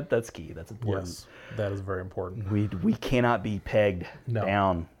 That's key. That's important. Yes, that is very important. We cannot be pegged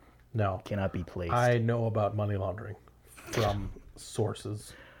down. No, cannot be placed. I know about money laundering from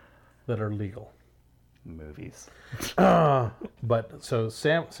sources that are legal. Movies. But so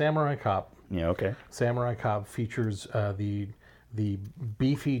Samurai Cop. Yeah. Okay. Samurai Cop features the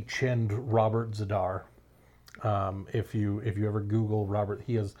beefy-chinned Robert Zadar. If you ever Google Robert,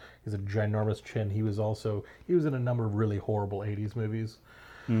 he's a ginormous chin. He was in a number of really horrible 80s movies.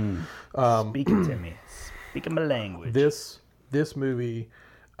 Speaking to me. Speaking my language. This movie,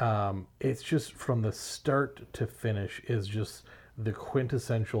 it's just from the start to finish is just the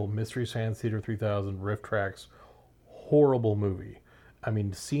quintessential Mystery Science Theater 3000 riff tracks horrible movie. I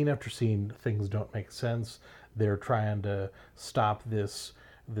mean, scene after scene, things don't make sense. They're trying to stop this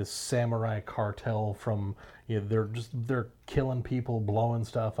samurai cartel from, they're killing people, blowing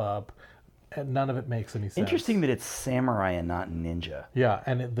stuff up, and none of it makes any sense. Interesting that it's samurai and not ninja. Yeah,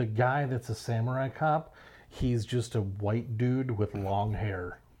 and the guy that's a samurai cop, he's just a white dude with long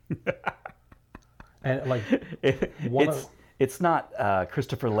hair. And like it's not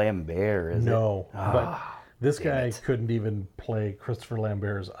Christopher Lambert, is it? No, but this guy couldn't even play Christopher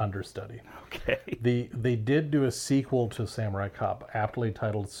Lambert's understudy. Okay. They did do a sequel to Samurai Cop, aptly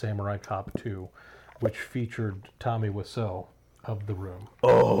titled Samurai Cop 2, which featured Tommy Wiseau of The Room.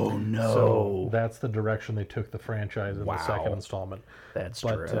 Oh no! So that's the direction they took the franchise in the second installment. That's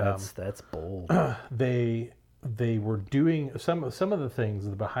true. That's bold. They were doing some of the things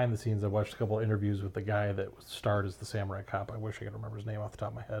behind the scenes. I watched a couple of interviews with the guy that starred as the Samurai Cop. I wish I could remember his name off the top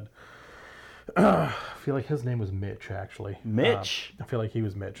of my head. I feel like his name was Mitch, actually. Mitch? I feel like he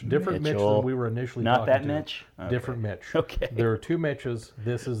was Mitch. Different Mitch than we were initially Not talking that to. Mitch? Okay. Different Mitch. Okay. There are two Mitches.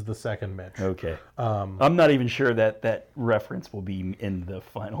 This is the second Mitch. Okay. I'm not even sure that reference will be in the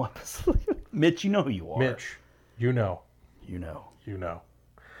final episode. Mitch, you know who you are. Mitch, you know. You know. You know.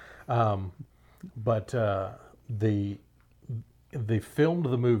 But they filmed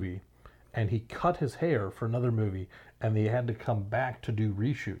the movie, and he cut his hair for another movie, and they had to come back to do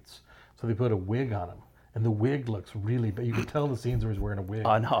reshoots. So they put a wig on him, and the wig looks really bad. You can tell the scenes where he's wearing a wig.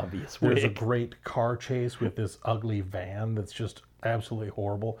 An obvious wig. There's a great car chase with this ugly van that's just absolutely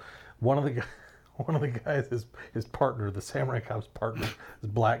horrible. One of the guys, his partner, the Samurai Cop's partner, is a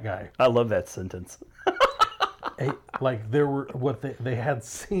black guy. I love that sentence. Like they had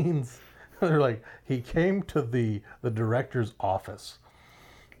scenes. They're like, he came to the director's office,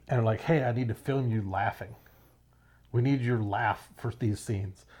 and like, hey, I need to film you laughing. We need your laugh for these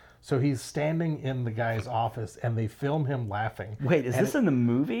scenes. So he's standing in the guy's office, and they film him laughing. Wait, is this in the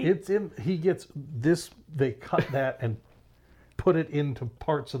movie? It's in. He gets this. They cut that and put it into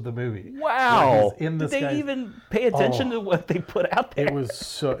parts of the movie. Wow! In this Did they even pay attention to what they put out there? It was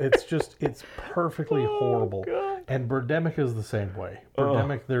so. It's just. It's perfectly horrible. God. And Birdemic is the same way.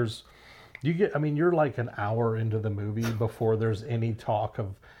 Birdemic, there's. You get. I mean, you're like an hour into the movie before there's any talk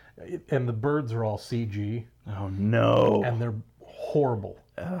of, and the birds are all CG. Oh no! And they're horrible.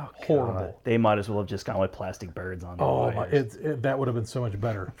 Oh, horrible. God. They might as well have just gone with plastic birds on the wires. That would have been so much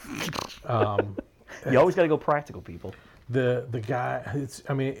better. You always got to go practical, people. The guy,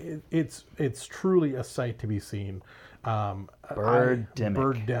 it's truly a sight to be seen. Birdemic.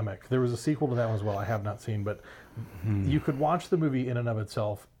 There was a sequel to that one as well. I have not seen, but you could watch the movie in and of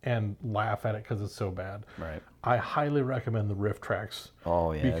itself and laugh at it because it's so bad. Right. I highly recommend the riff tracks.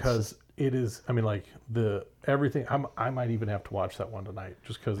 Oh yeah. Because it is. I mean, like everything. I might even have to watch that one tonight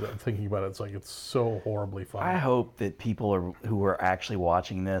just because I'm thinking about it. It's so horribly fun. I hope that people who are actually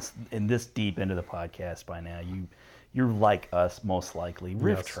watching this and this deep into the podcast by now, you're like us most likely.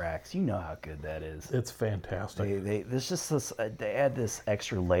 Riff tracks, you know how good that is. It's fantastic. There's just this. They add this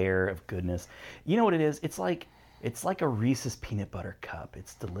extra layer of goodness. You know what it is? It's like a Reese's peanut butter cup.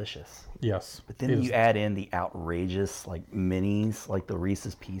 It's delicious. Yes. But then you add in the outrageous minis, like the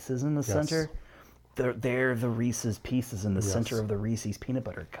Reese's Pieces in the center. They're the Reese's Pieces in the center of the Reese's peanut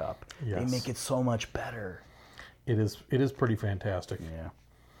butter cup. Yes. They make it so much better. It is pretty fantastic. Yeah.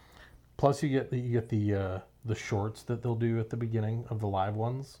 Plus you get the shorts that they'll do at the beginning of the live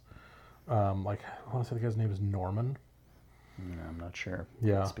ones. I want to say the guy's name is Norman. No, I'm not sure.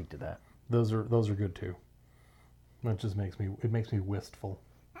 Yeah. I'll speak to that. Those are good too. It just makes me wistful.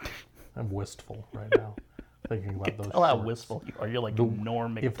 I'm wistful right now, thinking about those. Tell how shorts. wistful you are. You're like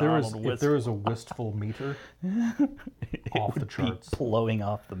Norm If there Macdonald. is if there is a wistful meter, off the charts, blowing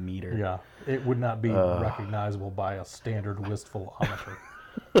off the meter. Yeah, it would not be recognizable by a standard wistful-ometer.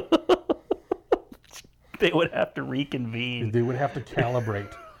 They would have to reconvene. They would have to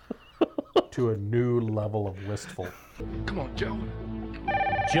calibrate to a new level of wistful. Come on, Joe.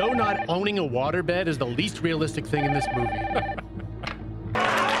 Joe not owning a waterbed is the least realistic thing in this movie.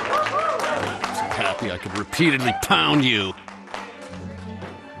 Happy I could repeatedly pound you.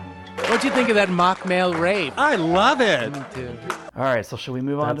 What'd you think of that mock male rape? I love it. Me too. All right, so should we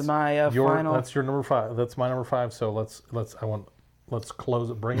move on to my final? That's your number 5. That's my number 5. So let's close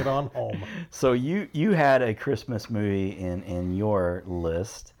it. Bring it on home. So you had a Christmas movie in your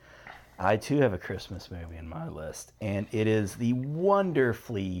list. I too have a Christmas movie in my list, and it is the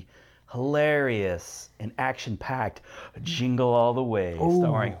wonderfully hilarious and action-packed Jingle All the Way,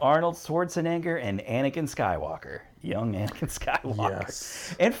 starring Arnold Schwarzenegger and Anakin Skywalker, young Anakin Skywalker,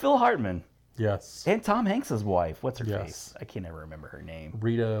 Yes. and Phil Hartman. Yes. And Tom Hanks' wife. What's her Yes. face? I can never remember her name.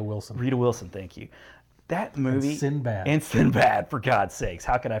 Rita Wilson. Rita Wilson, thank you. That movie. And Sinbad. And Sinbad, for God's sakes.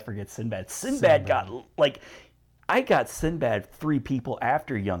 How could I forget Sinbad? Sinbad got, like, I got Sinbad 3 people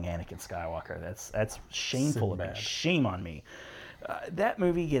after young Anakin Skywalker. That's shameful of me. Sinbad. Shame on me. That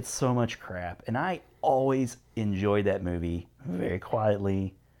movie gets so much crap, and I always enjoyed that movie very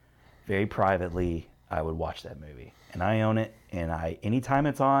quietly, very privately. I would watch that movie, and I own it. And anytime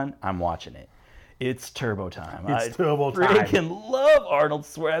it's on, I'm watching it. It's turbo time. It's turbo time. I freaking love Arnold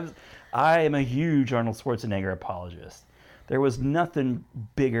Schwarzenegger. I am a huge Arnold Schwarzenegger apologist. There was nothing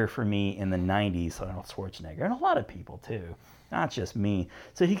bigger for me in the 90s than Arnold Schwarzenegger, and a lot of people too, not just me.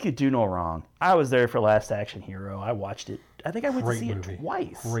 So he could do no wrong. I was there for Last Action Hero. I watched it. I think I went to see it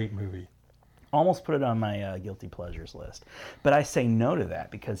twice. Great movie. Almost put it on my guilty pleasures list. But I say no to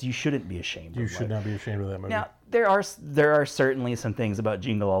that because you shouldn't be ashamed You of should not be ashamed of that movie. Now, there are certainly some things about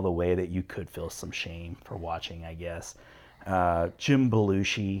Jingle All the Way that you could feel some shame for watching, I guess. Jim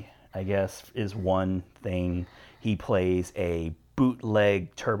Belushi, I guess, is one thing. He plays a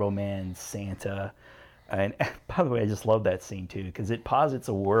bootleg Turbo Man Santa. And by the way, I just love that scene too, because it posits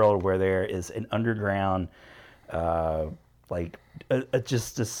a world where there is an underground,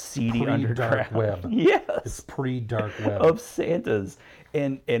 just a seedy Pre-dark underground web. Yes, It's pre-dark web. of Santas,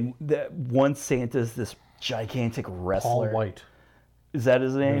 and that one Santa's this gigantic wrestler. Paul White. Is that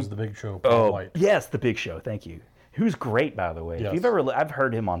his name? It was The Big Show. Paul White. Yes, The Big Show. Thank you. Who's great, by the way. Yes. If you've ever, I've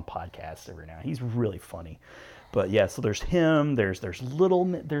heard him on podcasts every now and then. He's really funny. But yeah, so there's him. There's little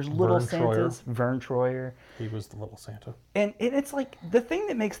Vern Santas. Troyer. Vern Troyer. He was the little Santa. And it's like the thing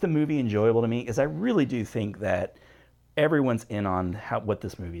that makes the movie enjoyable to me is I really do think that everyone's in on what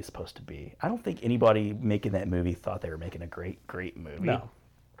this movie is supposed to be. I don't think anybody making that movie thought they were making a great movie. No.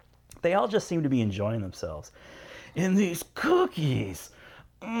 They all just seem to be enjoying themselves. And these cookies.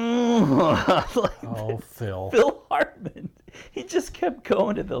 Oh, Phil. Phil Hartman. He just kept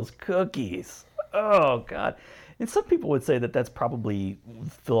going to those cookies. Oh, God. And some people would say that that's probably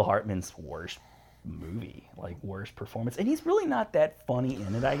Phil Hartman's worst movie, like worst performance. And he's really not that funny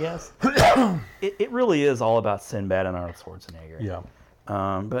in it, I guess. It really is all about Sinbad and Arnold Schwarzenegger. Yeah.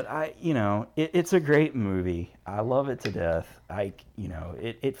 But it's a great movie. I love it to death.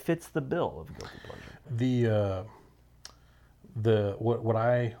 It fits the bill of guilty pleasure. What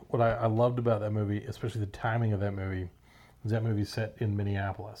I loved about that movie, especially the timing of that movie, is that movie set in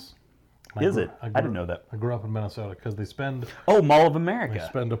Minneapolis. Is it? I didn't know that. I grew up in Minnesota because they spend Mall of America. They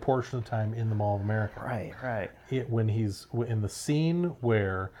spend a portion of the time in the Mall of America. Right. When he's in the scene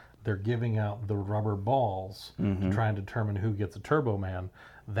where they're giving out the rubber balls to try and determine who gets a Turbo Man,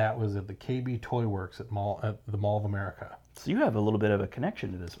 that was at the KB Toy Works at the Mall of America. So you have a little bit of a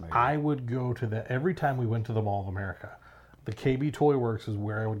connection to this movie. I would go to that every time we went to the Mall of America. The KB Toy Works is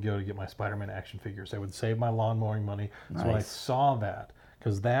where I would go to get my Spider-Man action figures. I would save my lawn mowing money. Nice. So when I saw that,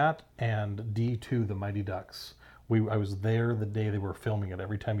 because that and D2, The Mighty Ducks, I was there the day they were filming it.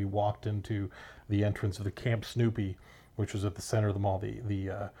 Every time you walked into the entrance of the Camp Snoopy, which was at the center of the mall,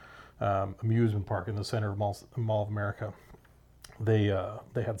 the amusement park in the center of Mall of America, they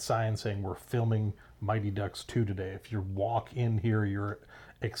had signs saying, "We're filming Mighty Ducks 2 today. If you walk in here, you're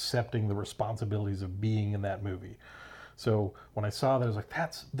accepting the responsibilities of being in that movie." So when I saw that, I was like,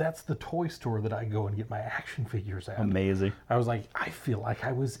 that's the toy store that I go and get my action figures at. Amazing. I was like, I feel like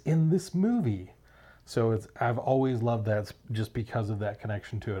I was in this movie. So I've always loved that just because of that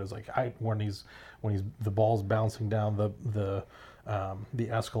connection to it. It's like when the ball's bouncing down the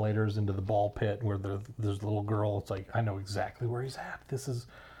escalators into the ball pit where there's a little girl. It's like, I know exactly where he's at.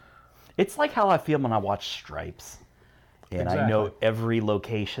 It's like how I feel when I watch Stripes. And I know every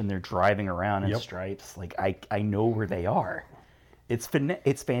location they're driving around in Stripes. Like, I know where they are. It's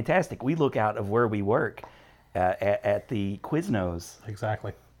fantastic. We look out of where we work at the Quiznos.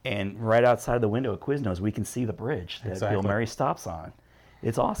 Exactly. And right outside the window at Quiznos, we can see the bridge that Bill Murray stops on.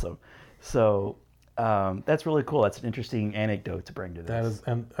 It's awesome. So that's really cool. That's an interesting anecdote to bring to this. That is,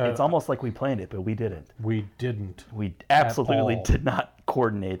 and it's almost like we planned it, but we didn't. We didn't. We absolutely did not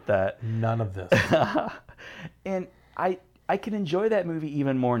coordinate that. None of this. And I can enjoy that movie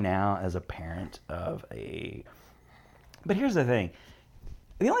even more now as a parent of a... But here's the thing.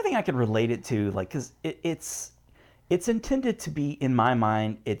 The only thing I can relate it to, like, because it's intended to be, in my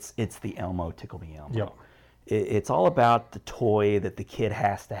mind, it's the Elmo, Tickle Me Elmo. Yep. It's all about the toy that the kid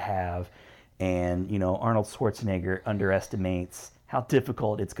has to have. And, you know, Arnold Schwarzenegger underestimates how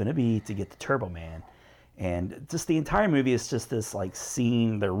difficult it's going to be to get the Turbo Man. And just the entire movie is just this, like,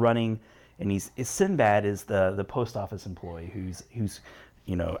 scene. They're running, and Sinbad is the post office employee who's,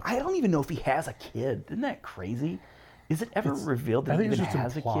 you know, I don't even know if he has a kid. Isn't that crazy? Is it ever revealed that he even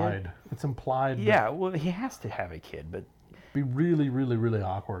has a kid? It's implied. Yeah, well, he has to have a kid, but... It'd be really, really, really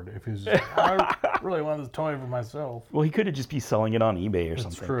awkward if he's just, I really want this toy for myself. Well, he could just be selling it on eBay or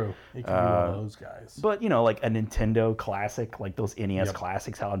something. That's true. He could be one of those guys. But, you know, like a Nintendo classic, like those NES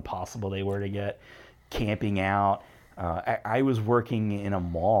classics, how impossible they were to get. Camping out. I was working in a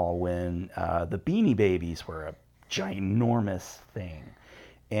mall when the Beanie Babies were a ginormous thing.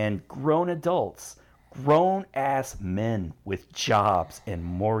 And grown adults... Grown-ass men with jobs and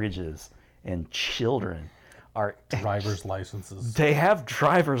mortgages and children are... Driver's licenses. They have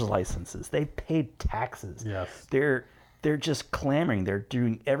driver's licenses. They paid taxes. Yes. They're just clamoring. They're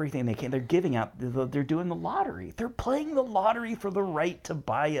doing everything they can. They're giving out... They're doing the lottery. They're playing the lottery for the right to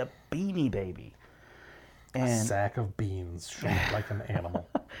buy a Beanie Baby. And a sack of beans shaped like an animal.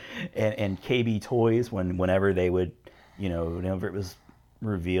 And KB Toys, whenever they would... You know, whenever it was...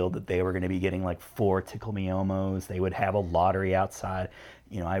 revealed that they were going to be getting like 4 Tickle Me Elmos. They would have a lottery outside.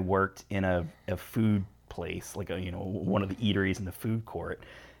 You know, I worked in a food place, like one of the eateries in the food court.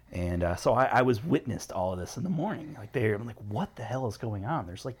 And so I was witness to all of this in the morning. Like I'm like, what the hell is going on?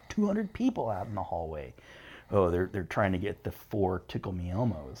 There's like 200 people out in the hallway. Oh, they're trying to get the 4 Tickle Me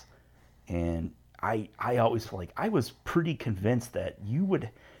Elmos. And I always feel like I was pretty convinced that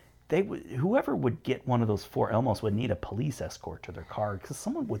whoever would get one of those 4 Elmos would need a police escort to their car because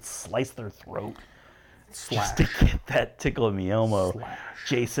someone would slice their throat just to get that Tickle Me Elmo.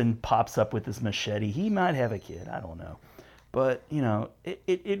 Jason pops up with his machete. He might have a kid. I don't know. But, you know,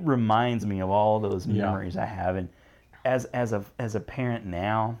 it reminds me of all those memories I have. And as a parent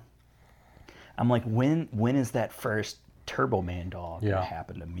now, I'm like, when is that first Turbo Man doll going to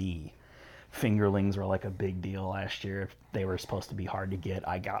happen to me? Fingerlings were like a big deal last year. They were supposed to be hard to get.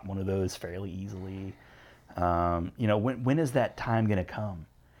 I got one of those fairly easily. You know, when is that time going to come?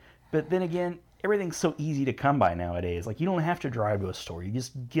 But then again, everything's so easy to come by nowadays. Like, you don't have to drive to a store. You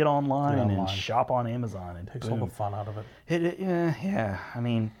just get online and shop on Amazon. And takes all the fun out of it. Yeah. I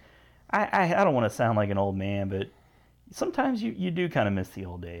mean, I don't want to sound like an old man, but sometimes you do kind of miss the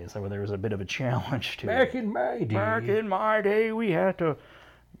old days where there was a bit of a challenge to Back it. Back in my day, we had to...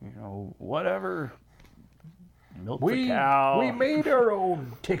 You know, whatever. Milk the cow. We made our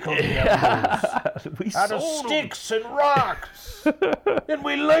own Tickle Me Elmos out of sticks and rocks, and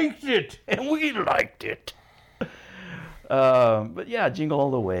we liked it. But yeah, Jingle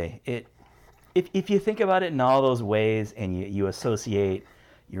All the Way. If you think about it in all those ways, and you associate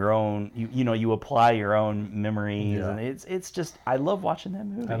your own, you apply your own memories, and it's just, I love watching that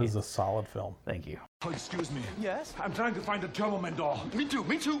movie. That is a solid film. Thank you. Oh, excuse me. Yes? I'm trying to find a Turbo Man doll. Me too.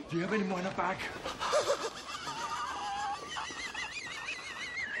 Do you have any more in the back?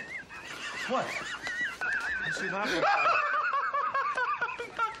 What? I see that one.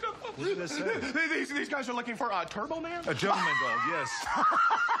 What did I say? These guys are looking for a Turbo Man? A Turbo Man doll, yes.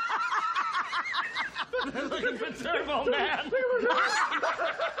 They're looking for Turbo Man.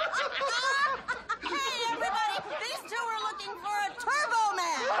 Hey, everybody! These two are looking for a Turbo Man!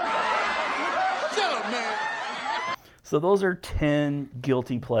 So those are 10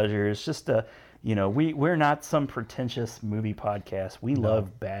 guilty pleasures. Just we're not some pretentious movie podcast. We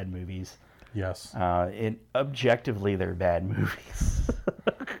love bad movies. Yes. Objectively, they're bad movies.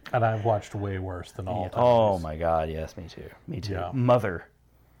 And I've watched way worse than all time. Oh my God, yes, me too. Yeah. Mother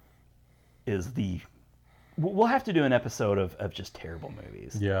is we'll have to do an episode of just terrible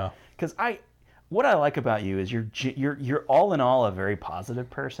movies. Yeah. Because what I like about you is you're all in all a very positive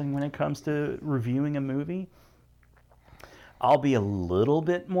person when it comes to reviewing a movie. I'll be a little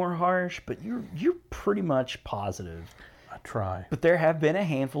bit more harsh, but you're pretty much positive. I try. But there have been a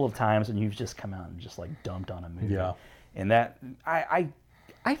handful of times when you've just come out and just like dumped on a movie. Yeah. And that I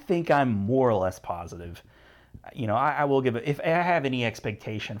think I'm more or less positive. You know, I will give it, if I have any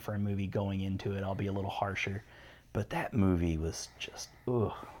expectation for a movie going into it, I'll be a little harsher. But that movie was just,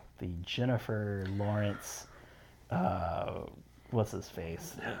 ugh. The Jennifer Lawrence, what's his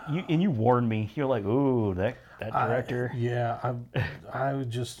face? You warned me. You're like, ooh, that director. I was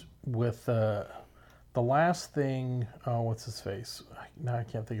just with the last thing. Oh, what's his face? Now I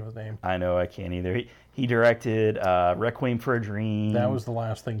can't think of his name. I know I can't either. He directed Requiem for a Dream. That was the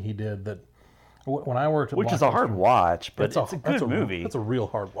last thing he did. That when I worked at which is a hard watch, but it's a good movie. It's a real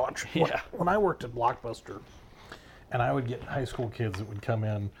hard watch. Yeah. When I worked at Blockbuster, and I would get high school kids that would come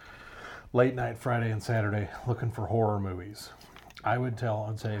in late night Friday and Saturday looking for horror movies. I would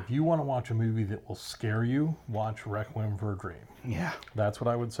say, if you want to watch a movie that will scare you, watch Requiem for a Dream. Yeah. That's what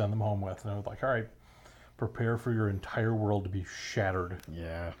I would send them home with. And I was like, all right, prepare for your entire world to be shattered.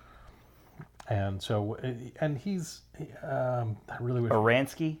 Yeah. And so, and he's, I really wish.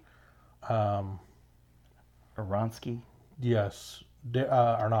 Aransky? Aransky? Yes.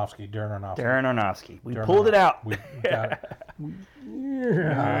 Darren Aronofsky. Darren Aronofsky. We pulled it out. We got it.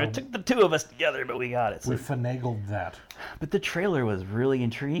 It took the two of us together, but we got it. We finagled that. But the trailer was really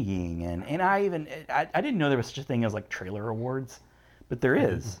intriguing, and I didn't know there was such a thing as like trailer awards, but there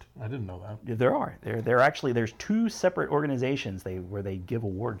is. I didn't know that. There are. There's two separate organizations where they give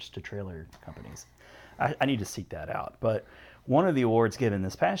awards to trailer companies. I need to seek that out. But one of the awards given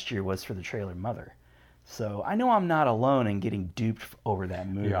this past year was for the trailer Mother. So I know I'm not alone in getting duped over that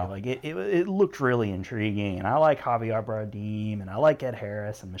movie. Yeah. Like it looked really intriguing, and I like Javier Bardem, and I like Ed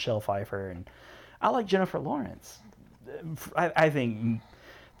Harris and Michelle Pfeiffer, and I like Jennifer Lawrence. I think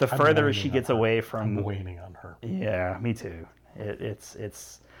the further she gets away from, I'm waning on her. Yeah, me too.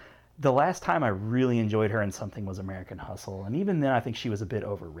 It's the last time I really enjoyed her in something was American Hustle, and even then I think she was a bit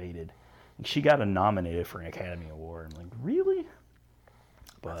overrated. And she got nominated for an Academy Award. I'm like, really?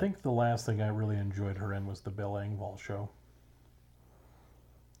 But I think the last thing I really enjoyed her in was the Bill Engvall show,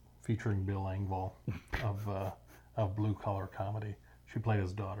 featuring Bill Engvall of Blue Collar Comedy. She played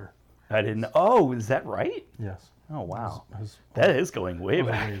his daughter. I didn't. Oh, is that right? Yes. Oh wow, that is going way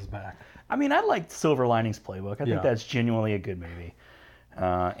back. I mean, I liked Silver Linings Playbook. I think that's genuinely a good movie.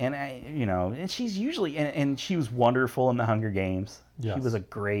 And she's usually and she was wonderful in The Hunger Games. Yes. She was a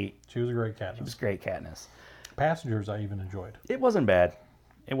great Katniss. She was great Katniss. Passengers, I even enjoyed. It wasn't bad.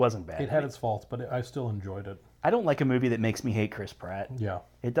 It had its faults, but I still enjoyed it. I don't like a movie that makes me hate Chris Pratt. Yeah.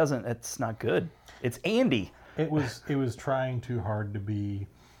 It doesn't. It's not good. It's Andy. It was trying too hard to be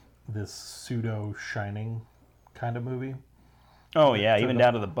this pseudo Shining kind of movie. Oh yeah, even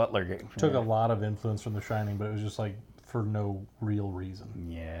down to the butler game. Took a lot of influence from The Shining, but it was just like for no real reason.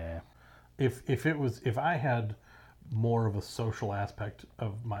 Yeah. If I had more of a social aspect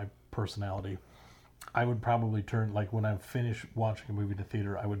of my personality, I would probably turn, like when I'm finished watching a movie to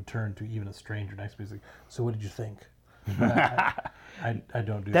theater, I would turn to even a stranger next to me and say, so what did you think? I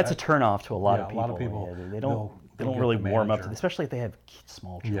don't do that. That's a turnoff to a lot of people. A lot of people. Yeah, they don't really warm up to it, especially if they have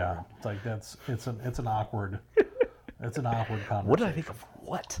small children. Yeah, it's like it's an awkward conversation. What did I think of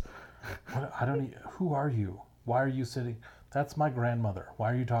what? Who are you? Why are you sitting? That's my grandmother.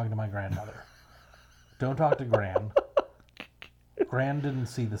 Why are you talking to my grandmother? Don't talk to Gran. Gran didn't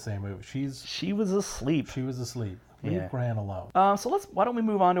see the same movie. She was asleep. Leave Gran alone. So why don't we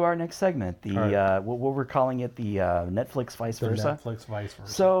move on to our next segment? What we're calling it, the Netflix vice versa. Netflix vice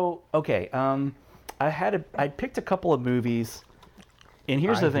versa. So okay, I picked a couple of movies, and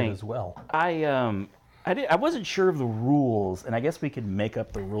here's the thing. As well. I wasn't sure of the rules, and I guess we could make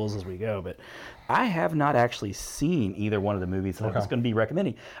up the rules as we go, but I have not actually seen either one of the movies that I was going to be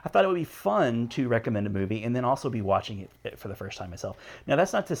recommending. I thought it would be fun to recommend a movie and then also be watching it for the first time myself. Now,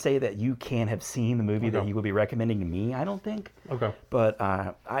 that's not to say that you can have seen the movie that you would be recommending to me, I don't think. Okay. But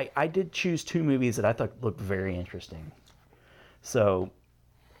I did choose two movies that I thought looked very interesting. So,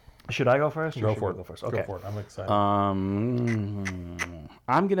 should I go first? Go for it. Go first. Okay. Go for it. I'm excited.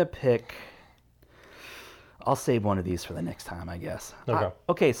 I'm going to pick... I'll save one of these for the next time, I guess. Okay.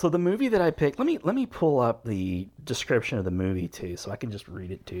 Okay, so the movie that I picked, let me pull up the description of the movie too, so I can just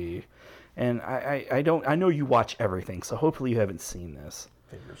read it to you. And I know you watch everything, so hopefully you haven't seen this.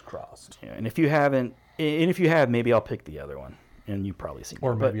 Fingers crossed. Yeah, and if you have, maybe I'll pick the other one, and you've probably seen it.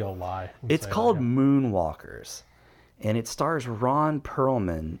 Or maybe I'll lie. It's called Moonwalkers, and it stars Ron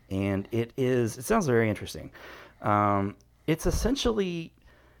Perlman, and it sounds very interesting. It's essentially.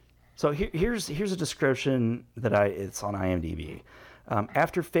 So here's a description it's on IMDb.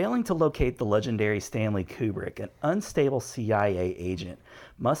 After failing to locate the legendary Stanley Kubrick, an unstable CIA agent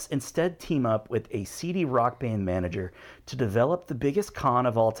must instead team up with a seedy rock band manager to develop the biggest con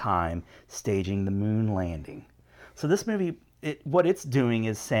of all time, staging the moon landing. So this movie, what it's doing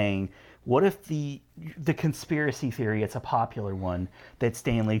is saying, what if the conspiracy theory, it's a popular one, that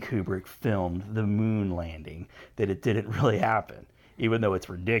Stanley Kubrick filmed the moon landing, that it didn't really happen, even though it's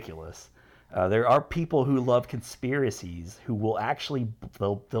ridiculous. There are people who love conspiracies who will actually,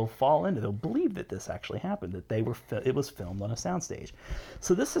 they'll fall into, they'll believe that this actually happened, that it was filmed on a soundstage.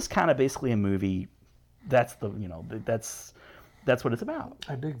 So this is kind of basically a movie. That's what it's about.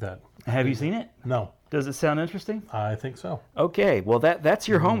 I dig that. Have you seen it? No. Does it sound interesting? I think so. Okay, well that's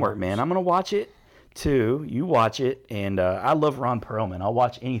your homework, man. I'm gonna watch it too. You watch it, and I love Ron Perlman. I'll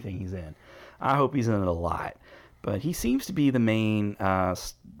watch anything he's in. I hope he's in it a lot, but he seems to be the main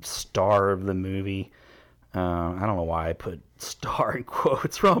star of the movie. I don't know why I put star in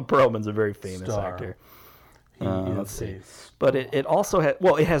quotes. Ron Perlman's a very famous actor. Let's see. But it also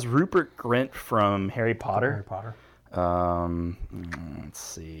it has Rupert Grint from Harry Potter. Let's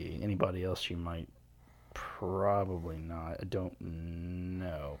see. Anybody else you might? Probably not. I don't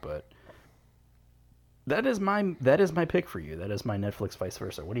know, but that is my pick for you. That is my Netflix vice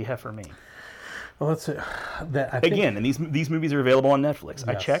versa. What do you have for me? Well, let's see. And these movies are available on Netflix. Yes.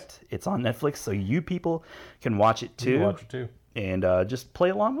 I checked. It's on Netflix, so you people can watch it too. You can watch it too. And just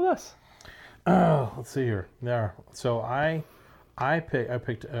play along with us. Let's see here. There. So I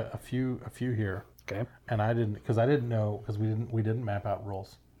picked a few here. Okay. And I didn't know because we didn't map out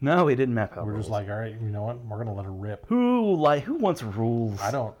rules. No, we didn't map out We're rules. just like, all right, you know what? We're gonna let it rip. Who wants rules?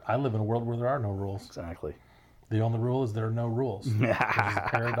 I don't. I live in a world where there are no rules. Exactly. The only rule is there are no rules. Which is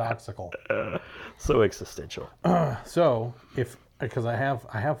paradoxical. So existential. So because I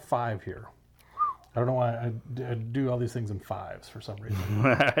have 5 here. I don't know why I do all these things in 5s for some reason.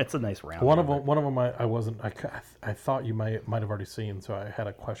 It's a nice round. One of them I wasn't. I thought you might have already seen, so I had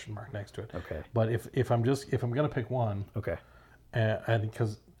a question mark next to it. Okay. But if I'm gonna pick one. Okay. And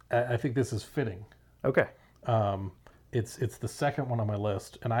because I think this is fitting. Okay. It's the second one on my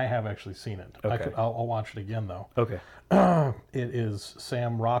list, and I have actually seen it. Okay. I'll watch it again though. Okay. It is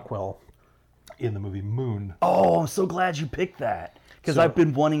Sam Rockwell in the movie Moon. Oh, I'm so glad you picked that because I've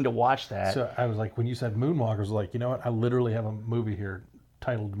been wanting to watch that. So I was like, when you said Moonwalkers, I was like, you know what? I literally have a movie here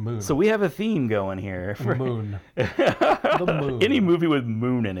titled Moon. So we have a theme going here. For Moon. The Moon. Any movie with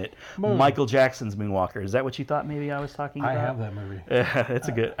moon in it. Moon. Michael Jackson's Moonwalker. Is that what you thought maybe I was talking about? I have that movie. It's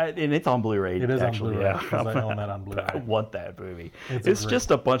a good, and it's on Blu-ray. It is actually, on Blu-ray. Yeah. I own that on Blu-ray. I want that movie. It's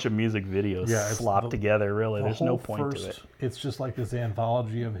just a bunch of music videos slopped together. Really, there's no point to it. It's just like this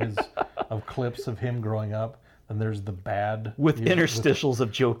anthology of his of clips of him growing up. And there's the bad with interstitials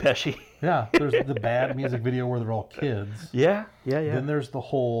of Joe Pesci. Yeah, there's the bad music video where they're all kids. Yeah. Then there's the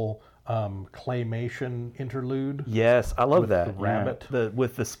whole claymation interlude. Yes, I love that. The rabbit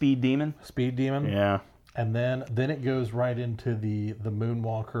with the Speed Demon. Yeah. And then it goes right into the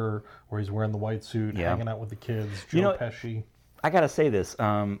Moonwalker where he's wearing the white suit, hanging out with the kids. Joe Pesci. I gotta say this.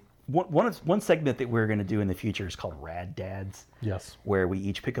 One segment that we're going to do in the future is called Rad Dads. Yes. Where we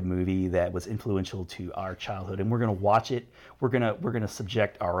each pick a movie that was influential to our childhood, and we're going to watch it. We're going to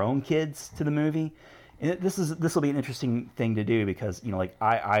subject our own kids to the movie. And this will be an interesting thing to do because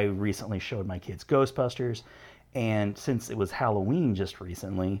I recently showed my kids Ghostbusters, and since it was Halloween just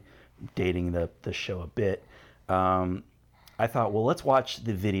recently, dating the show a bit, I thought, well, let's watch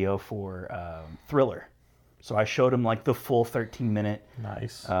the video for Thriller. So I showed them the full 13-minute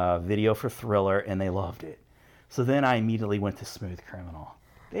video for Thriller, and they loved it. So then I immediately went to Smooth Criminal.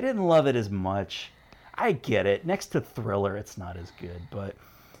 They didn't love it as much. I get it. Next to Thriller, it's not as good, but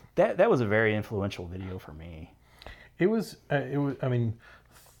that was a very influential video for me. It was. I mean,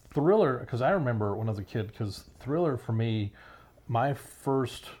 Thriller. Because I remember when I was a kid. Because Thriller for me, my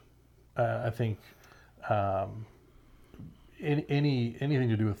first, I think. Anything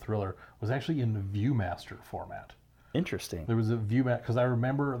to do with Thriller was actually in the ViewMaster format. Interesting. There was a ViewMaster because I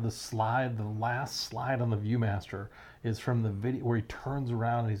remember the last slide on the ViewMaster is from the video where he turns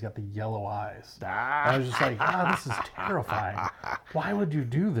around and he's got the yellow eyes. I was just like, this is terrifying. Why would you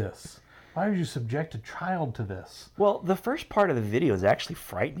do this? Why would you subject a child to this? Well, the first part of the video is actually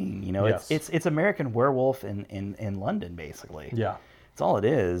frightening. Yes. It's American Werewolf in London, basically. Yeah. That's all it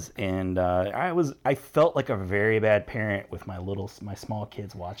is, and I felt like a very bad parent with my small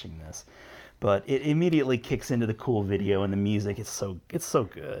kids watching this, but it immediately kicks into the cool video and the music. It's so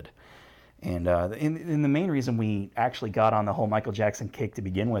good, and the main reason we actually got on the whole Michael Jackson kick to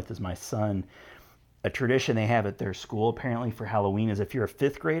begin with is my son. A tradition they have at their school apparently for Halloween is if you're a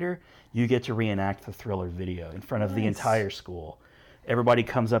 5th grader, you get to reenact the Thriller video in front of the entire school. Everybody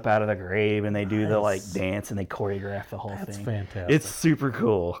comes up out of the grave and they do the dance and they choreograph the whole thing. That's fantastic. It's super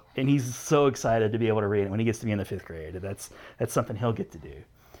cool, and he's so excited to be able to read it when he gets to be in the 5th grade. That's something he'll get to do,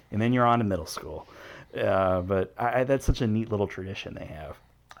 and then you're on to middle school. But that's such a neat little tradition they have.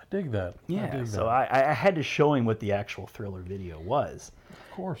 I dig that. Yeah. I dig So that. I had to show him what the actual Thriller video was.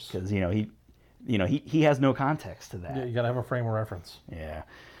 Of course. Because he has no context to that. Yeah, you gotta have a frame of reference. Yeah.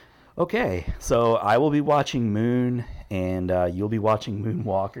 Okay, so I will be watching Moon, and you'll be watching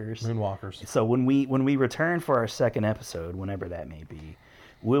Moonwalkers. Moonwalkers. So when we return for our second episode, whenever that may be,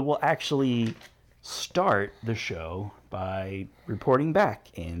 we will actually start the show by reporting back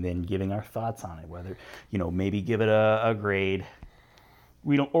and then giving our thoughts on it. Whether maybe give it a grade.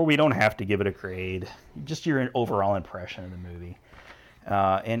 We don't have to give it a grade. Just your overall impression of the movie.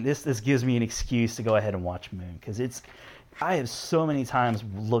 And this gives me an excuse to go ahead and watch Moon, because I have so many times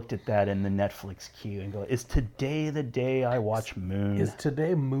looked at that in the Netflix queue and go, is today the day I watch Moon? Is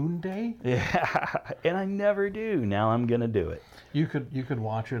today Moon Day? Yeah, and I never do. Now I'm gonna do it. You could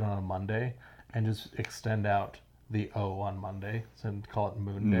watch it on a Monday and just extend out the O on Monday and call it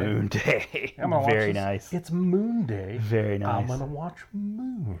Moon Day. Moon Day. I'm gonna watch Very this. nice. It's Moon Day. Very nice. I'm gonna watch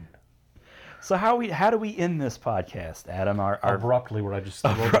Moon. So how do we end this podcast, Adam? Our abruptly, where I just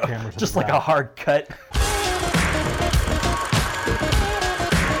throw the cameras just in the like a back. hard cut.